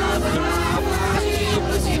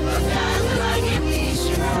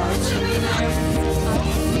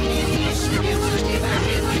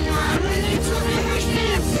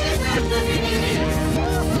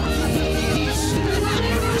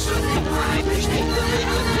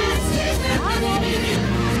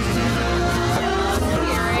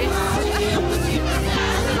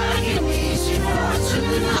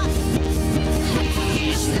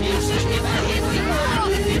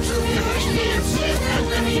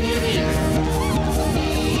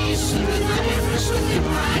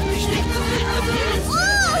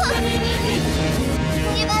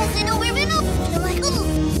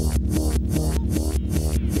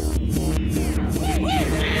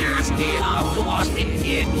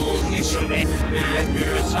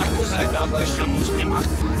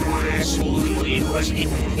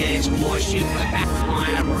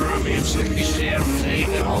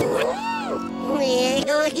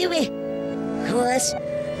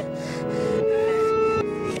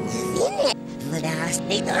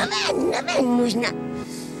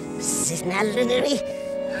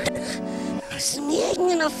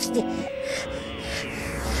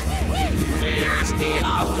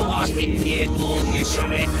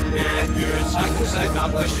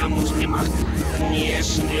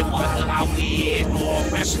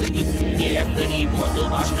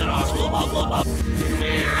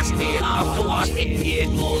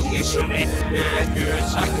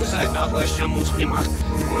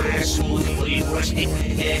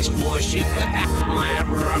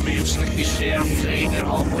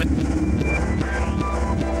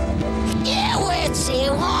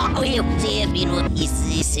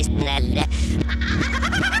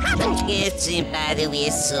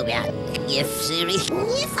so bad. If serious,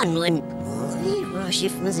 if I know, rush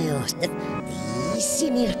if was lost. Easy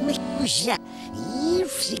near me, push up.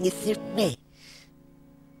 If sing it through me.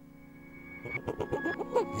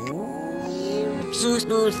 So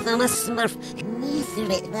smooth, Thomas Smurf,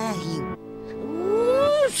 neither it by you.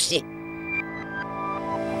 Oopsie.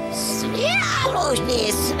 Swallows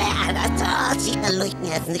me, swear, that's all she can look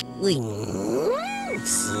at the queen.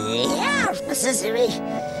 See, necessary.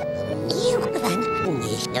 You can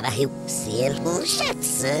nicht aber selber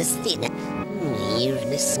schätze Stine. Mir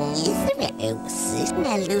das nicht mehr aus ist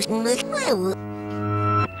mellos mit wow.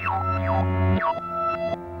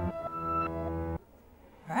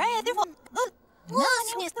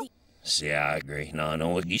 See, I agree.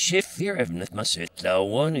 No, you shift here, even if my sit low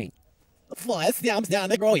one. Flies down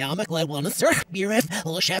the grow yam a glad one sir. Beer if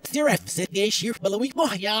shaps your if sit there sheer below week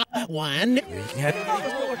boy ya one.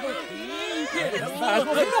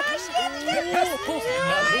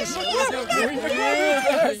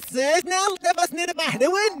 Says now that was near the back the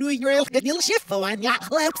window you'll get your shift for one ya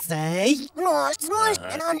let's say. No,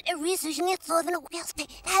 and on a research net so the wheels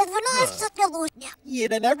have a nice such a loot. You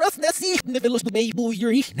never see the village to be boy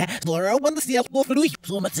you're eating. Laura when the sales go for you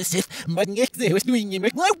so much is but get the was doing you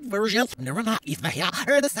make no version never not if I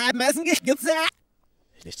heard the side massing gets that.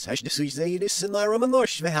 It's such the sweet say this in my room and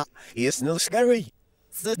north well. It's no scary.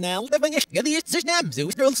 So now the van is getting it to them, so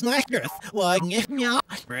girls snack earth. Why, if me out,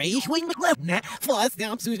 raise wing with left net, flies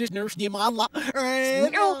down to the nurse near my lot.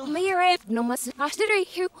 No, me right, no must have to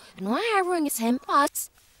you. No, I rung his hand pots.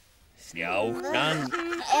 Yo, done.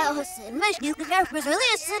 Ellison, must you go for the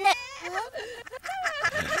listen.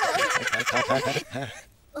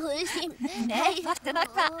 Nee, wacht dan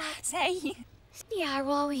ook. Zij. Ja,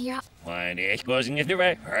 wel hier. Why, ik was niet de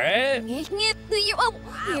weg, hè? Ik niet doe je op.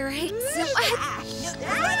 Hier heet ze wat.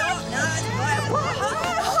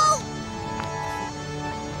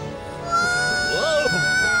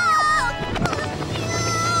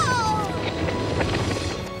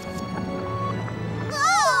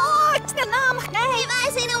 Oh, ik stel naam. Nee,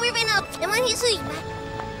 wij zijn alweer binnen op. Dan moet je zien.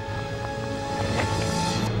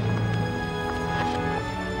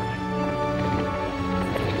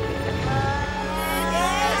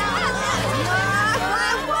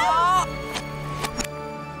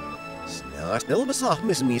 snel besag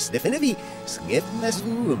mis mis definitie. Snit mes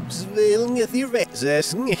rooms, wil niet hier weg, ze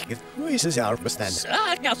snicht. Hoe is het jaar bestaan?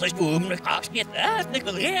 Sag, dat is boem, dat gaat niet uit,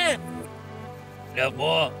 Nickel, ja. Ja,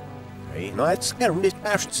 boah. Hey, nou het scherm dit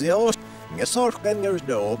past zelfs. Je zorgt en er is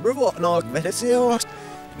de overwoord nog met het zelfs.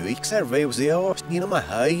 Nu ik serveer zelfs niet maar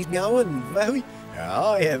hij nou en wij.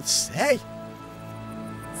 Ja, het zij.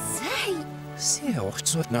 Zij.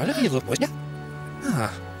 Zelfs, zo naar de wereld was, ja.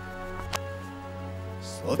 Ah.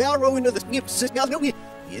 Zo wel roeien de skip zit al nu.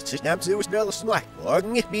 Je zit nam zo snel snack.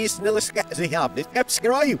 Morgen niet meer snel skat ze hebben. Dit heb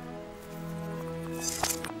schrijf.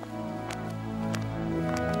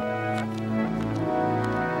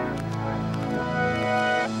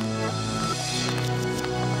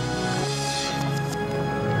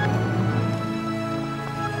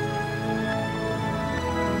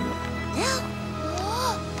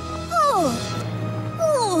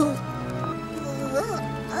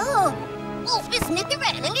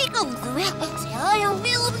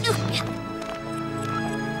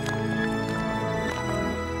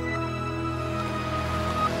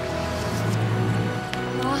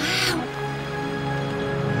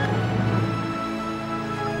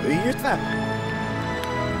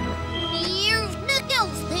 Here's the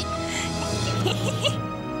ghost.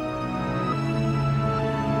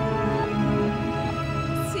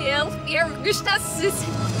 Zelf ergens dat is.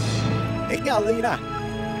 Ik ga Lina.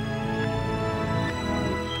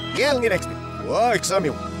 Gel niet extra. Wow, ik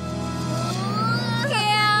Samuel.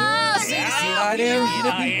 Ja,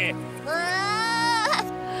 daar.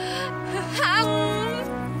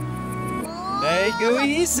 Nee, go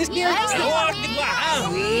easy.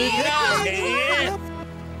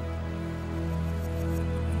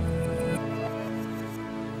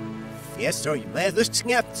 Yes, sir, je mij dus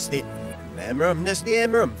snapt dit. Memrum, dat is de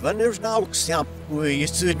memrum. Wanneer is nou snap? Hoe je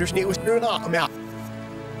zit er niet eens naar naam, ja.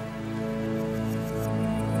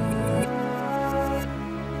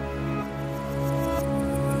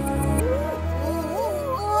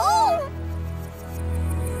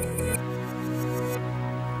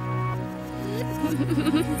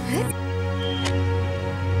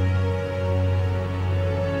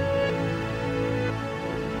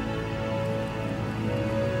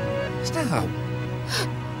 Stop.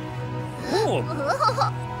 Oh.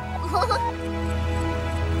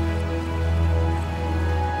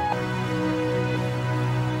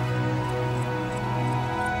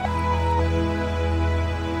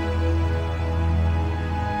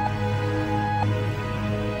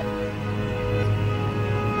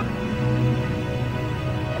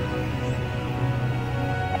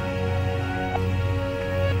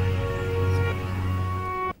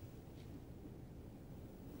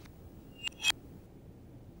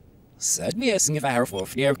 Said me as if I for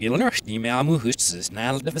fear gillen or steam out moose is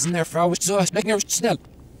now the was in there for so like still.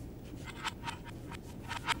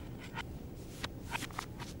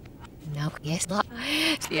 Nou, yes, not.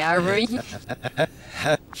 Ja, Roy.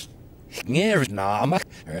 Near na mak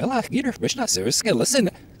like either wish not so skill listen.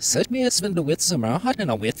 Said me as when the wit some hot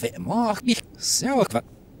and a wit fit mark me. So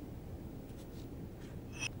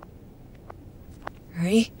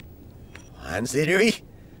Roy. Hans er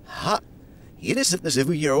ha. Hier is het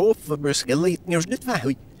alsof je op van verschillen nieuws niet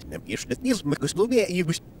van. Dan eerst het nieuws met kus bij je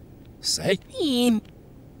was. say Team.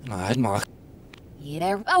 I'd mark.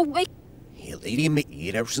 Hier, oh, wait. Heel lady me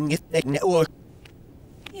hier zijn het network.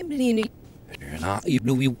 Emily. You're not you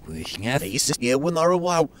blew you wishing at Deze is je one hour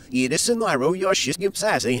wow. Hier is een narrow your shit you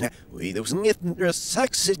say. We those niet er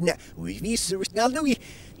sucks net. We vis er snel nu.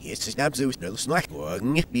 Hier is het zo snel snack.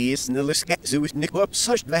 Morgen niet be snel skat zo is niet op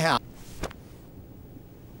such we ha.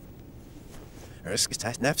 Er is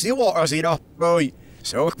gezegd net veel water zit op, boy.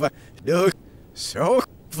 Zo we doe. Zo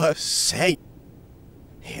we say.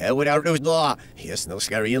 Ja, without those law. Hier is no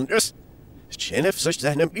scary interest. Chinef such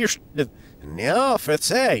that een eerst. Ja, for het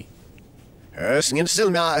say. Er is geen stil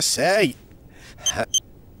meer say.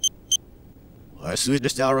 Wat is de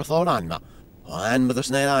stel thought aan me? En met de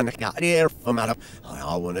snij aan de kat hier van mij.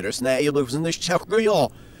 I wanted to snij je in this choker ja.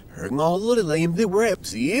 Hang all the lame the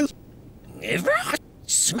reps, heel. Never.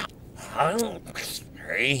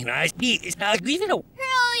 Hey, nice beat. It's not good, though.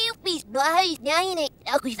 You please buy nine.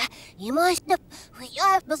 You must have. You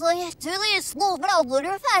have to say it's really slow, but I'll let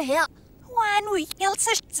her fire. One week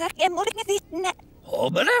else, I'm looking at this net. Oh,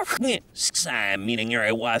 but I'm meaning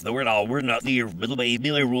your wife, the word all we're not there, little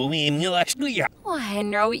baby, Romy, and you'll actually, yeah. Why,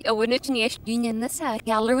 no, I wouldn't need you in the sack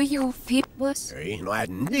gallery, your feet was. Hey, no, I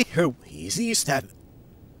didn't hear. Easy step.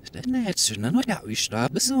 Didn't it soon and what out we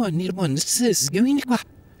stop so I need one that says going to quack.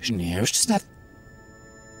 Snares stuff.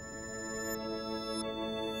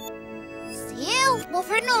 Still, well,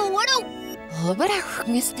 for no, what Oh, but I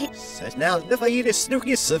missed it. Says now, never eat a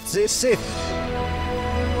snooky sit.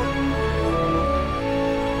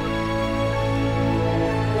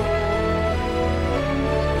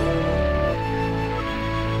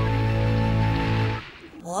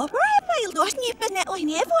 Weil du hast nie ben net oin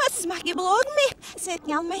efo as mag je blog me. Zet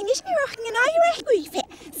jou mijn is nu roching en ai recht goeie.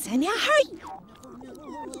 Sen ja hoi.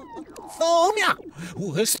 Fomia!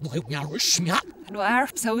 Hoe is het nou smia? Du er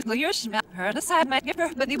so leers met her the side met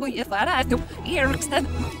your but you if I do here extend.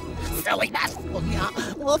 Silly that! Fomia!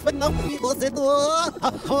 Wat van nou people zit door?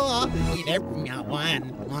 Ieder mia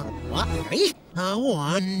one. Wat? Hey?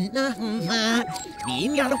 One.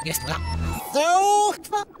 Wie ja nog eens zo?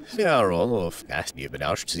 Ja, Rolf, gast je ben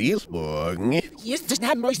als zielsborgen. Hier is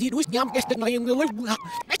het maar die dus niet gestern naar een geluk.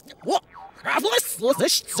 Wat? Raveless, los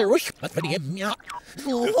is terug. Wat van hem ja?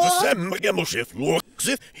 Versem, ik moet je vlog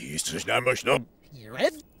zit. Hier is het nou maar snel. Hier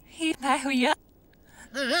is. He hoe ja.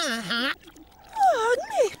 Oh,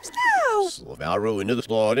 nips nou. Slovaro in de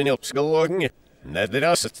slot in op skolgen. Net de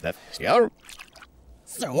as het ja.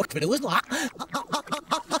 Zo, ik wil het la.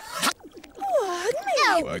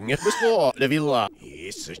 Wagen het beslot, de villa.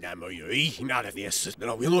 Is het nou maar je, maar dat is het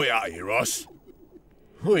nou wil ja hier was.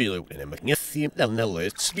 Hoe je loopt en ik niet zien dan de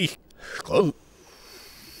let speak. Kom.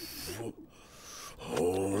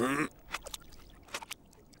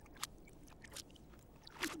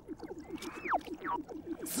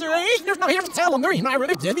 Serieus, nog hier vertellen, er is maar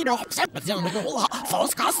een zin die opzet met zo'n goal.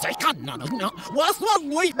 Volgens kast, ik kan nou. Was wat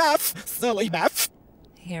mooi bef, silly bef.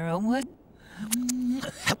 Here would.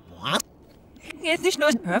 Wat? Het is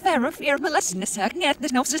nooit perfect fear belastende zaken. Het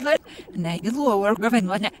is nog zo leuk. Nee, de lower govern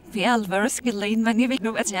wat veel verschillen wanneer ik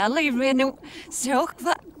nu het leven nu. Zo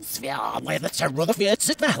wat. Svel, maar dat is rather veel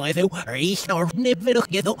zit wel even. Riech nog niet weer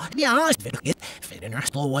gedo. Ja, is weer het. Verder naar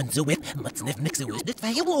slow one zo wit. Maar het is niks zo is dit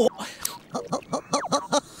veel.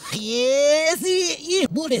 Yes, je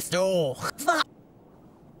moet het toch. Wat?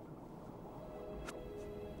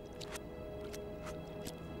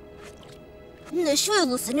 Ne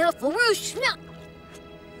schwöre es nicht für mich.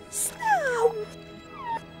 Snow.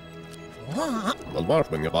 Wat? Wel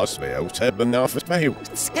maar je was weer uit hebben nou voor mij.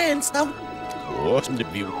 Scan snow. Wat een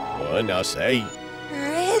view. Wat nou zei.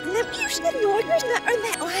 Red nem już na jorders na er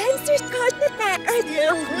na ohansters kod na er.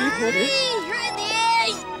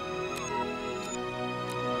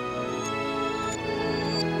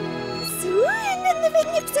 Zo en dan de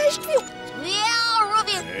weg niet zegt veel. Ja,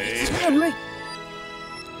 Robin.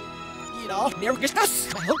 Ja, nergens dat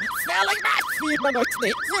smel. Sneller naar vier maar nooit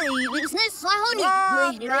niet. Hey, is niet zo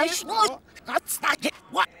honey. Nee, dat is niet. God, staat je.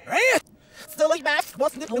 Wat? Red? Silly bef,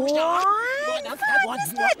 wasn't it no shot?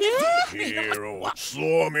 Hero,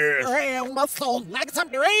 slow me. Real muscle, like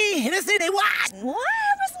some rain, is it what?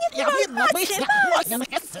 Waar was niet Ja, hier nog eens. Wat? Ja, maar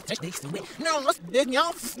het is niks te doen. Nou, als dit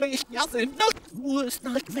jou vlees, ja, ze nog. Hoe is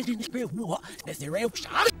nou, ik weet niet meer hoe. Dat is de real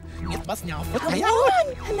shot. Het was nou voor mij.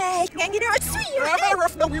 Nee, ik kan je eruit zien. Remember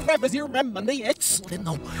if no remembers you remember the it's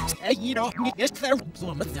no. You know, me is there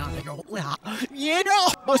so much down the road. You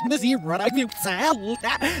know, was the zero I feel sad.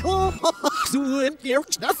 Soon here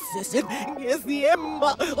just is the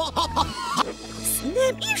ember.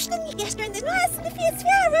 Nem już na nie gestern den was in de fiets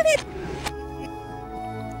ver it.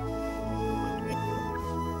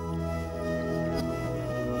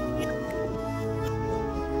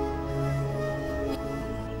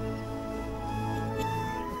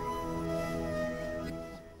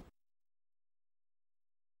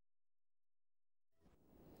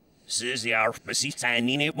 Says the arf, but she's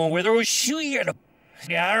standing it more with her shoe here.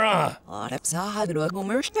 Ja, Oh, dat is hard ook om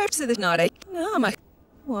er sterk te doen, nee. Nou, maar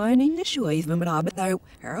gewoon in de schoen van mijn arbeid daar.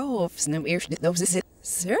 Hoofd, nem eerst dit nog zit.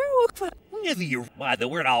 Zo ook van. never you by the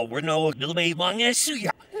word all we're no little baby long as you.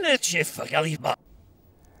 Let's shift for Kelly, but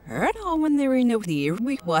Heard all when they were no here,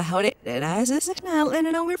 we will hold it that as a signal and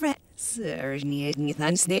an over fat. There's any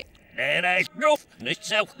thanks there. and I drove the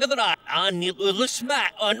south of the night on the little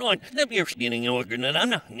smack on the beer stealing organ and I'm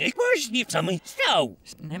not. It was deep something so.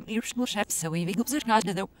 Nem eerst nog heb zo even op zich gaat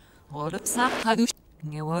het. Hold up, sa, ga dus.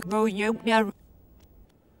 Je wordt bro je daar.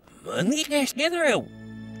 Money cash together out.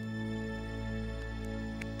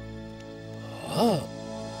 Oh.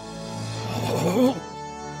 Oh.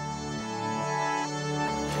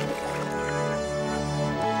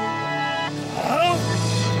 Oh.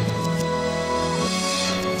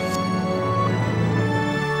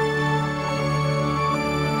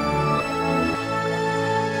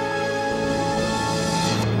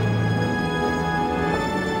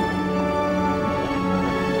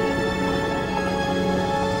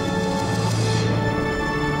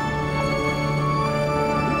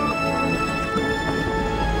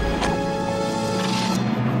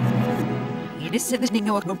 Dit is het ding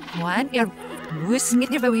ook nog. One, Listen,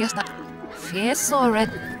 get your way, stop. Face or red.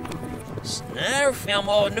 Snarf, I'm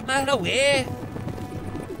on the matter way.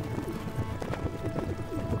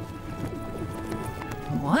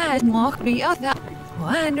 What mock me out that?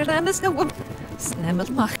 Wonder that is the woman. Snemmel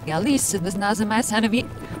mach Alice was not a mass out of it.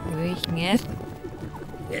 Wait,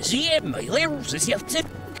 Sie, my lips is yet.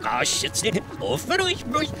 Gosh, it's it. Oh, for euch,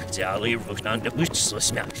 Bruce. Sally looked on the boots, so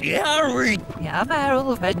smash. Yeah, ja,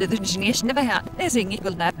 barrel of the nation of a hat. There's a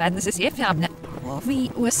equal that badness is if I'm not. Well, we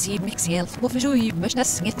was see mix health. Well, for sure, you must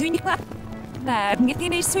not get to any that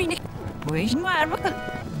getting a swing. Where's my muckle?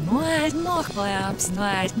 Noise mock lamps,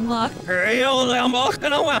 noise mock. Hurry, old, I'm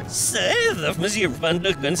walking away. Say, the museum fund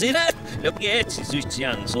look and see that. Look, it's a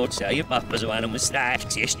young sort of your papa's one of mustache,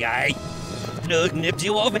 this guy. Look, nips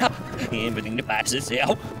you over. Everything the passes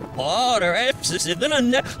out. Water, F's is in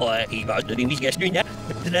under. Oh, he got the English yesterday.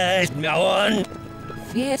 That's my one.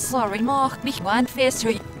 Face sorry, mock me one face.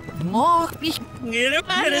 Mock me. Get a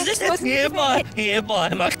man, is this here, boy,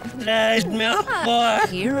 Mark. That's my boy.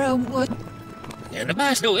 Hero wood. And the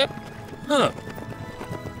pass do it. Huh.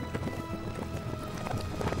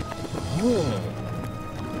 Oh.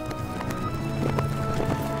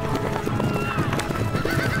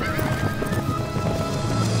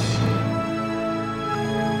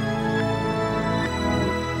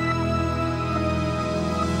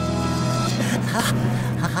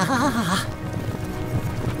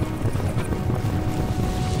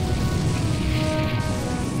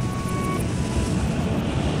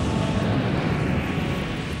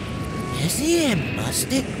 Is he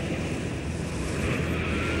busted?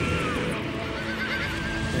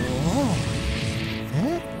 Oh.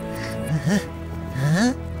 Huh?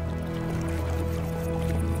 Huh?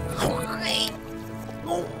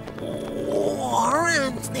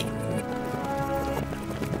 Orange.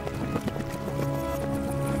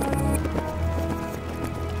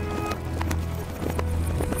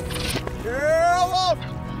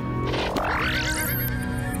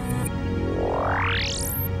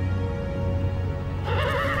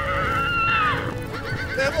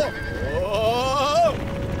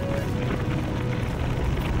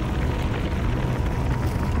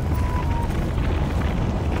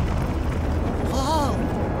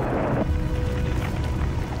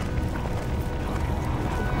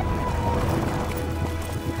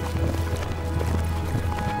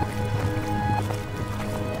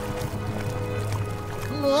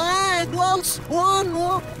 One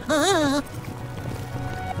more.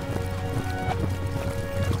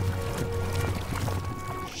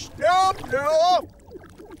 Stop now!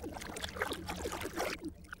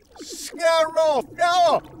 Scare off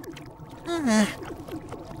now!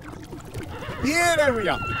 Here we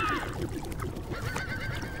are.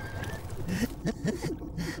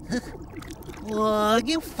 What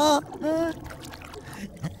you for?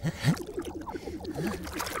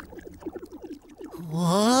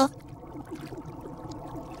 What?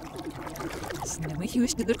 Snemme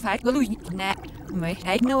used to the fight go nah. My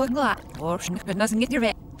head no glad. Or snip doesn't get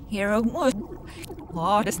your hero wood.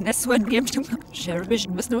 Oh, this nest one games to share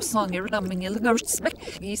vision was no song here. I'm in the ghost spec.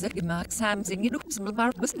 He's like a Mark Sam singing up some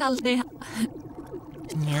bar was not there.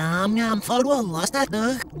 Yum yum for one lost that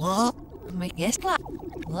dog. What? My guest lap.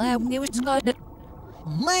 Well, I was got it.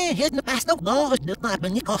 My head in the past of God, the map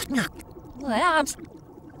and the cost me.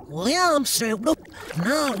 Well, I'm straight up.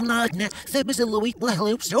 No, not now. There was a Louis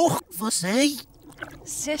Blahloop, so for say.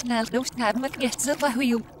 Says now, those time with guests of who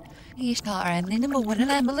you. He's starring in the morning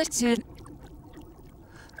and I'm a little.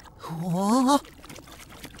 What?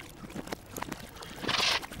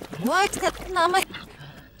 What's that? No, my.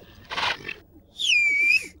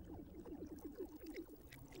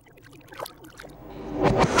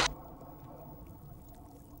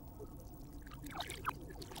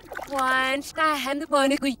 One star and the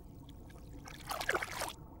bonnet.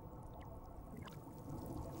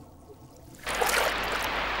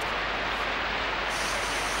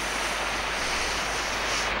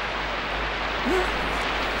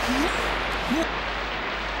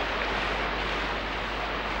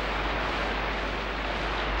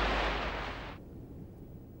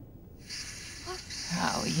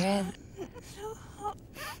 Oh, yeah.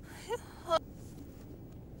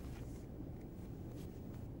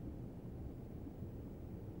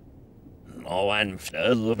 No one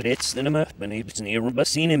fell over it cinema when he was near a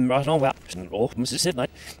scene in Rotten Waps and off Mississippi.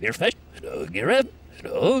 Beer fish, so get up,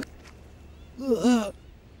 so.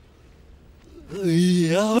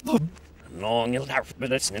 Ja, Long you'll have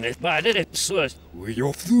but it's in it, but it's so.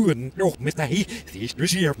 you're fluent, no, Mr. He, these two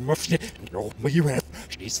here must no, my rep,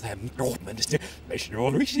 she's them, no, minister, I should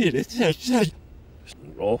always see it.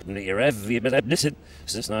 Off near every but I've listened.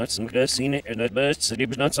 Since not some good seen it and the birds, so he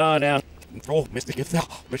was not saw down. Oh, Mr. Gifta,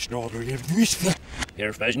 Mr. Already Vista.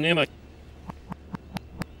 Here, fashion name.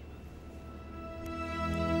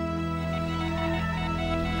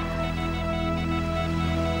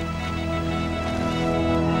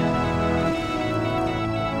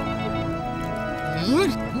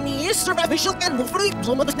 Mr. Official can move free.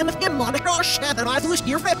 Some of the stem of him on the cross. And I was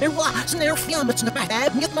here for every last near film. It's not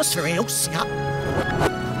bad. Get my serious.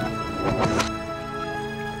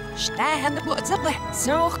 Stand what's up there?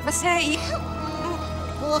 So, what's say?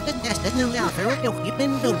 Look at this. There's no out there. You've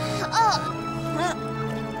been doing.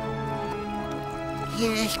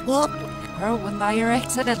 Yes, what? When by your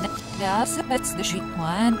accident, that's a bit the sheet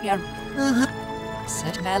one.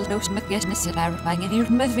 Said Maldos McGuinness at our banging here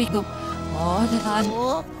from Vigo. Oh, the time.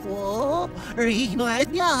 Right,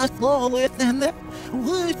 yeah, fall with them.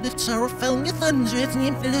 Would the sour film your thunder, it's an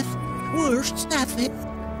infinite worst stuff it.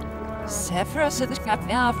 Several of the cap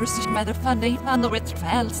now for such matter funny on the red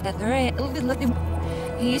files that are a little him.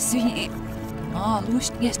 He's he. Oh,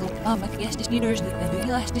 loose yes, look, I'm a guest leaders that the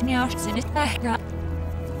last in yours in its background.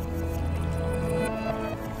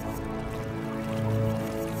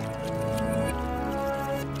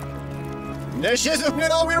 This isn't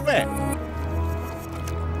it all we're back.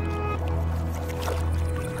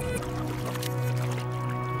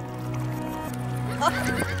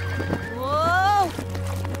 Whoa!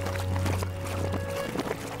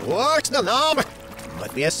 What's the name?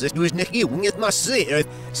 But yes, it was Nicky wing it must say.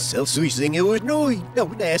 Self-suicing it was no,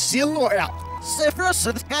 that's still out. Severus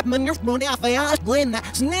of the cabman, you're going out the ass, blend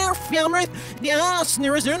that snare family. The ass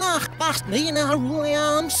near is enough, past me now,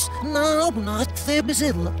 Williams. No, not the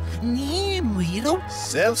Bazilla. Near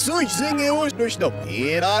Self-suicing it was no,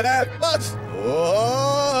 here on that bus.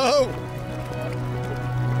 Oh!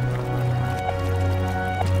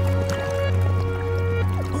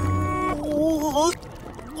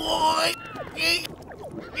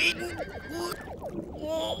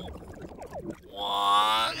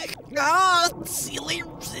 God, silly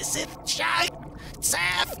resistant shy.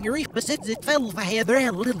 Saf, your opposites it fell for heather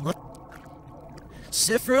and little.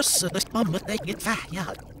 Severus of the spum, but they get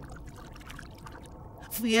fired.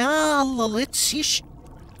 Fiala, let's shish.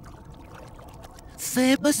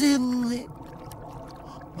 Febazil.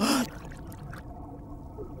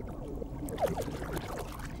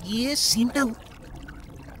 Yes, seem to.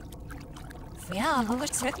 Yeah,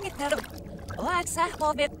 let's certainly tell him. Let's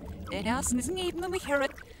have it. The house isn't even we hear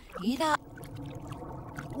it. Either.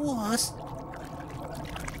 Was.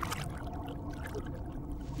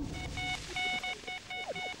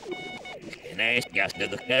 Nej, jag ska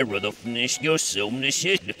det här då fnisk jag som det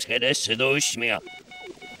shit det ska det så då smär.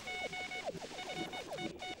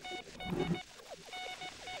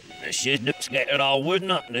 Det shit det ska det all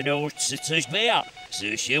not det då så smär. Så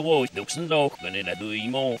she was duxen då men det då i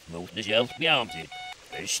mål mot det själv bjärmt.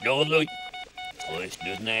 Det står då. Trots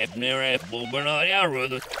det näp ner på bana jag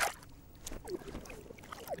röd.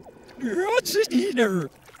 What's it either?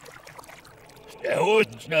 Det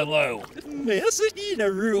är low. Message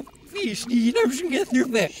either. Fish eaters get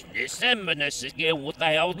through that. December is again what the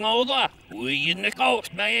hell's no that? We in the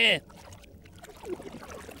coast, man.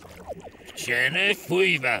 Jenny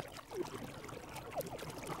Fever.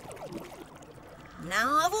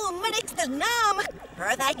 Now, woman, it's the numb.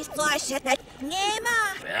 Her that is flash at that name.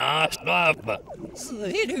 Ja, stop. So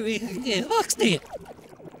anyway, yeah, looks it.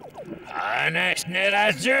 Next net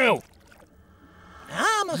I do.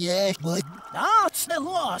 Yes, but that's the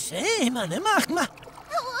loss, eh, man? Magma.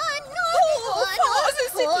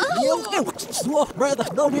 You slow, brother,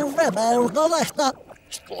 go to your rebel, go left up.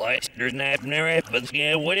 Splashers nap near it, but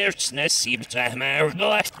yeah, whatever sness seems to have my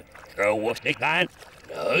glass. Girl, what's the kind?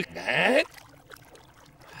 Look that.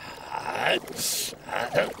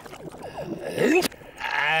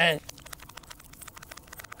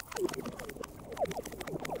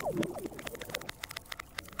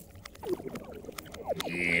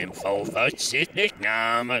 Info for sitt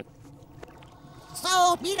namn.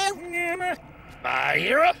 So, Peter.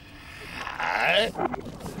 Fire.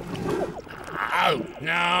 Oh,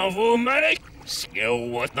 now, woman. Skill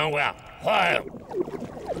was no well. Wow.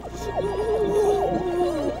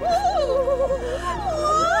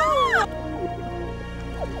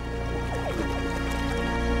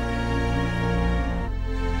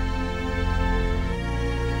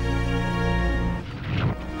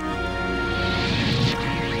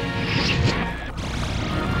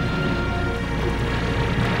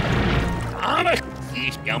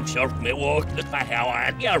 I'm sure me walk the how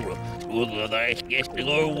I get her. All the ice gets to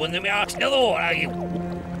go when the mouse still are you.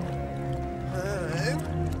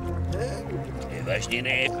 If I still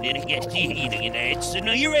have to get to eating in it, so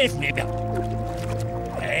no, you're at me.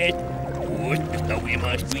 And what So we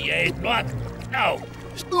must be 8 o'clock. No.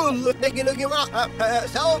 School, taking a give up.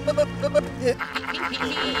 So,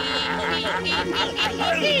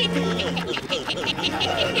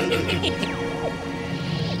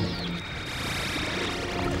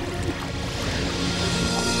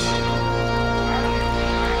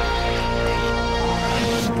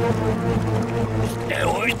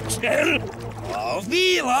 Still.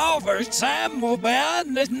 Vi lover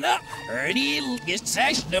samarbeidet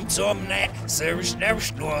Regelgesellschaft som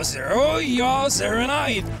Serstörslåser och jag ser en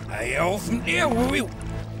ait. Jag offentliga review.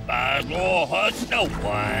 Baslo has no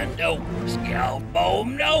one, no.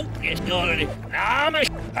 Scalpom, no. It's gonna Namish.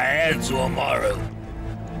 And tomorrow.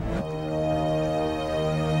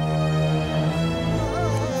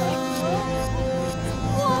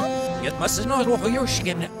 Get must not over your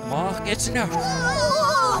skin. Mark gets enough.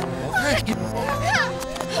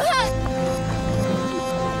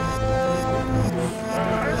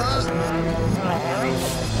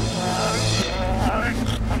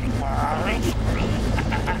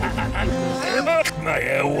 My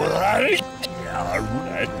right.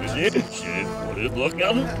 That's it. What it look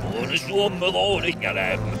at? What is your melodic? I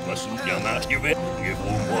have a suit down after it. You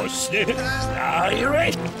must sit. Are you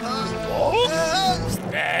right? Oh,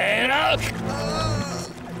 stand up.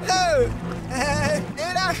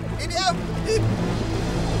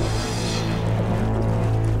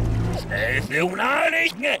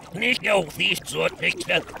 Du nicht auf dich zu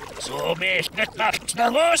tricksen, so bist du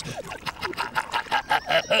taktlos.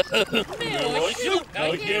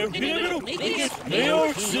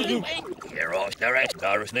 Hier aus der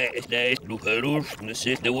Restaurant ist du verrufst, das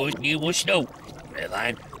ist der Wurst, die muss du.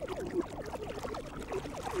 Nein.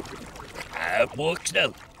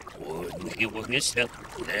 Boxstel. Und ich will nicht stellen.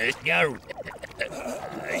 Das ja.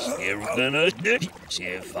 Ich gehe nicht.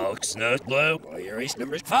 Sie folgt nicht low. Hier ist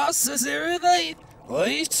nummer fast as everything.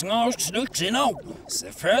 Wait, snark snook to know.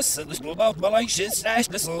 The first of the global balance slash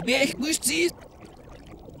this will be echt gut ziet.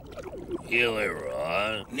 Heel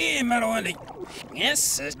on. Nee, maar only.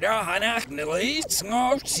 Yes, as daar han actually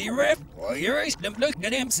snark syrup. Well, here is the look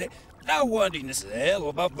at him say. Nou, wat in de hel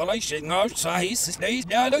op balance snark size stays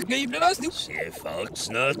daar look even the last. Ze folgt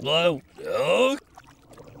niet low. Oh.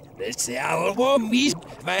 Let's see how it will meet.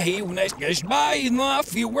 Maar hij was just by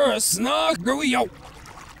enough. You were a snark, go.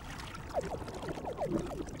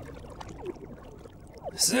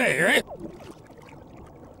 Say, right?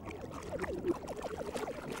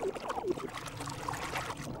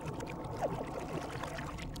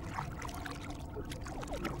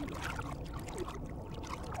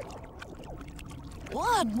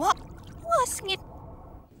 What was it?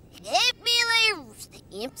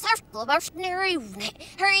 Imps are flubberstnary.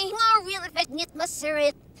 Hurry, more really fast, net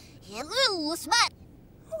masserit. Hello, smart.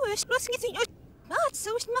 Was it? Not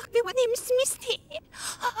so smart with him, Smithy.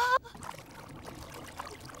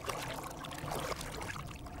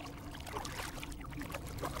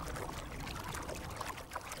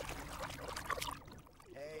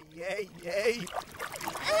 Hey.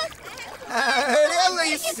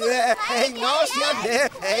 Release. Hey, no,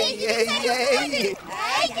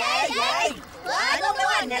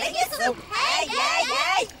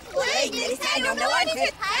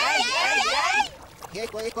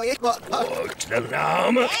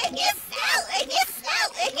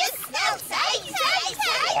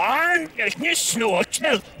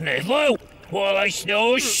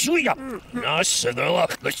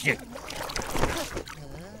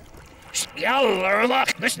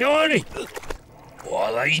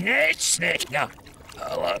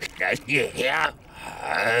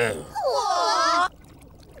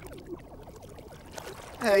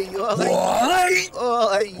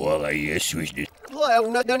 hey. Well, yes, we did.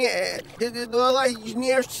 Well, not done yet. The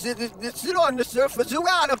near sit on the surface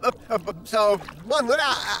around. So, one that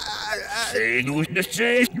Say, du the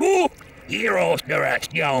safe book. Hier aus der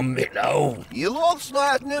Aktion mit auf. You lost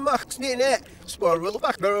not in Max Nene. Sport will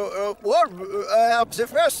back war up the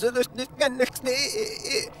first the next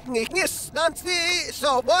Nickness Nancy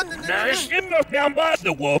so one. Na, stimmt down by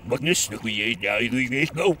the walk, but this we ain't go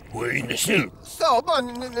in the sill. So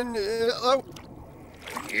one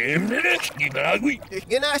Keep ugly. ich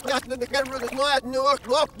genacht nach der Kamera das neue nur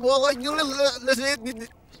Klop wohl you listen.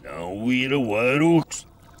 So we the works.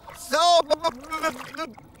 So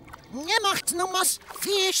Nie macht's nur was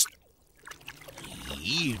Fisch.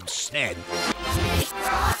 Instead.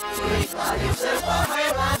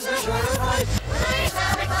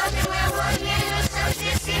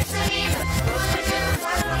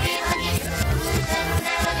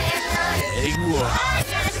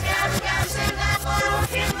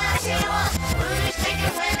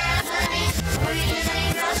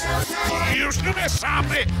 Here's the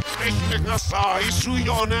samle, specific na sai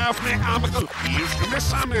suyon af me amical. Use me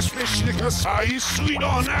samle, specific na sai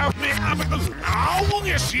suyon af me amical. Now,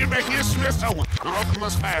 yes, you make this with someone. Not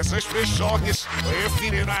must pass, a special is. If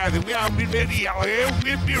you either we are ready, I'll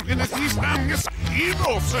be working at least numbers.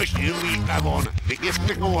 Hero, such you leave that one. The gift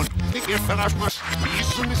me on, the gift for us must be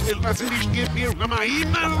soon as it doesn't give here. My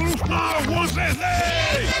email roof now was a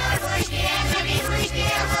day.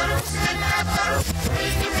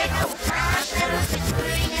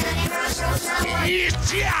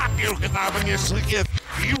 Ja, you can have a slick.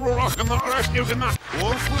 You were rocking the rest, you cannot.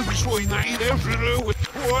 All food was showing that you there to do with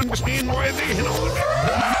one machine where they know.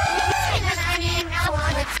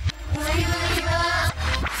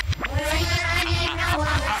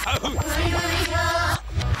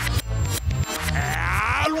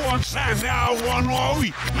 One stand now, one more.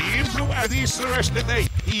 He's the way he's the rest of the day.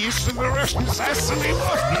 He's the rest of the sesame.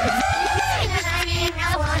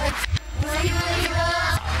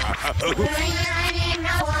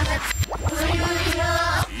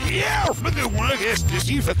 Yeah, for the one gets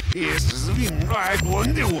deceived. Yes, is the right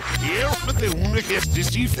one do. Yeah, for the one gets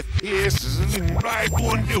deceived. Yes, is the right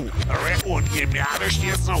one do. A red one give me out of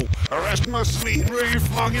shit so. A rest must be very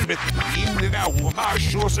flung in it. Even that will I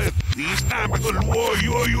sure said these time I go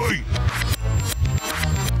oi.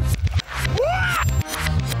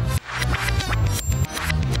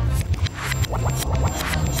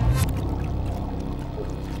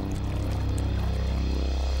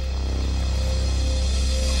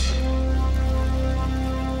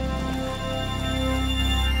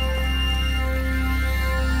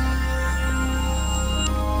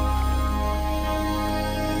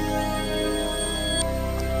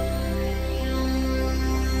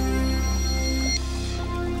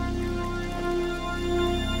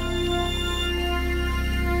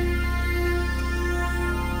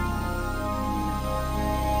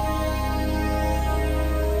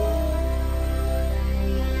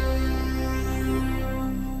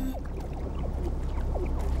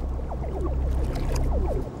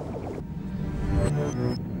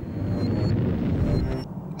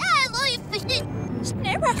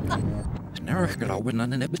 Snark, I wouldn't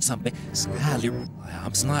on it with something. Sally,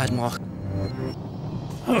 I'm sliding off.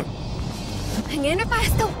 Hang in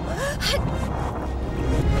fast though.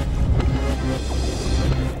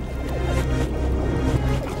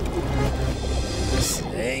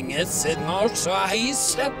 Saying it, sitting outside, he's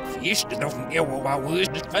set. Fish don't get what I was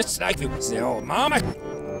just first like you. So, Mama.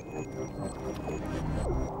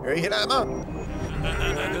 Here you go,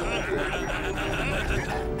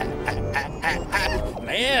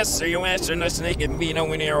 Yes, sir, you answer the snake and be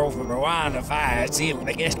nowhere near over the wine of fire. See,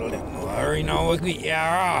 I guess we'll hurry no we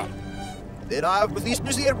are. Then I have these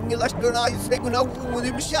museum when you last turn out, you think, no, when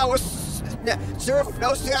you showers, surf,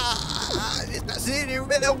 no, that's it, you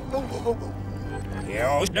know.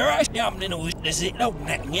 Yes, there are some in the woods, that's it, no,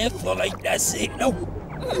 not yet, for like that's it, no.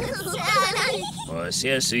 Oh,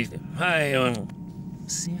 seriously, hi,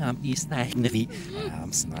 See, I'm East Navy.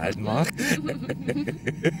 I'm sliding off.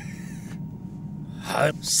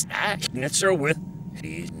 I'm stacking it, sir, with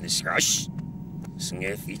he's in the scrush.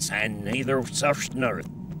 Sniff, it's and neither such nor.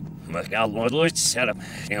 McAlmodler set up,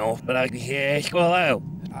 you know, but I can't go out.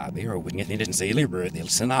 There wouldn't you didn't say Libra, they'll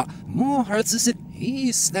send out more hearts as it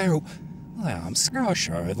is there. I'm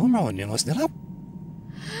scrusher, the morning you must still up.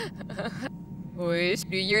 Where's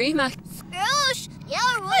your email? Gosh,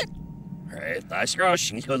 yeah, right. Right, that's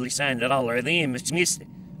scrush, and totally signed it all or the image missed it.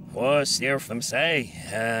 What's there from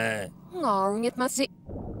say? Oh, it must be.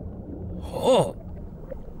 Oh.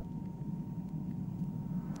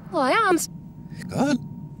 Oh, I am. Good.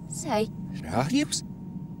 Say. Snarkips.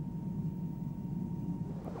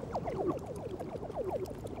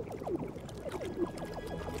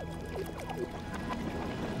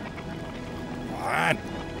 On.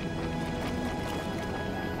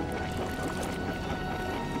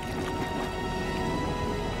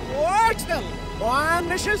 What's them? One,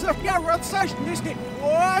 this is a garret session, isn't it?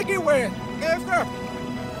 What you wear? Give her.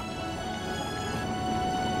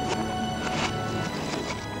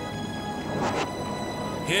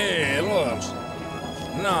 Hey, looks.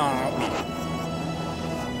 No.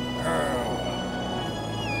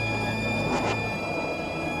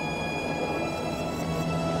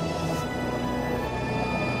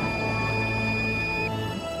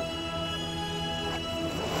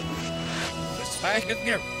 Let's back it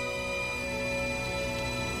here.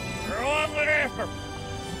 Throw on the after.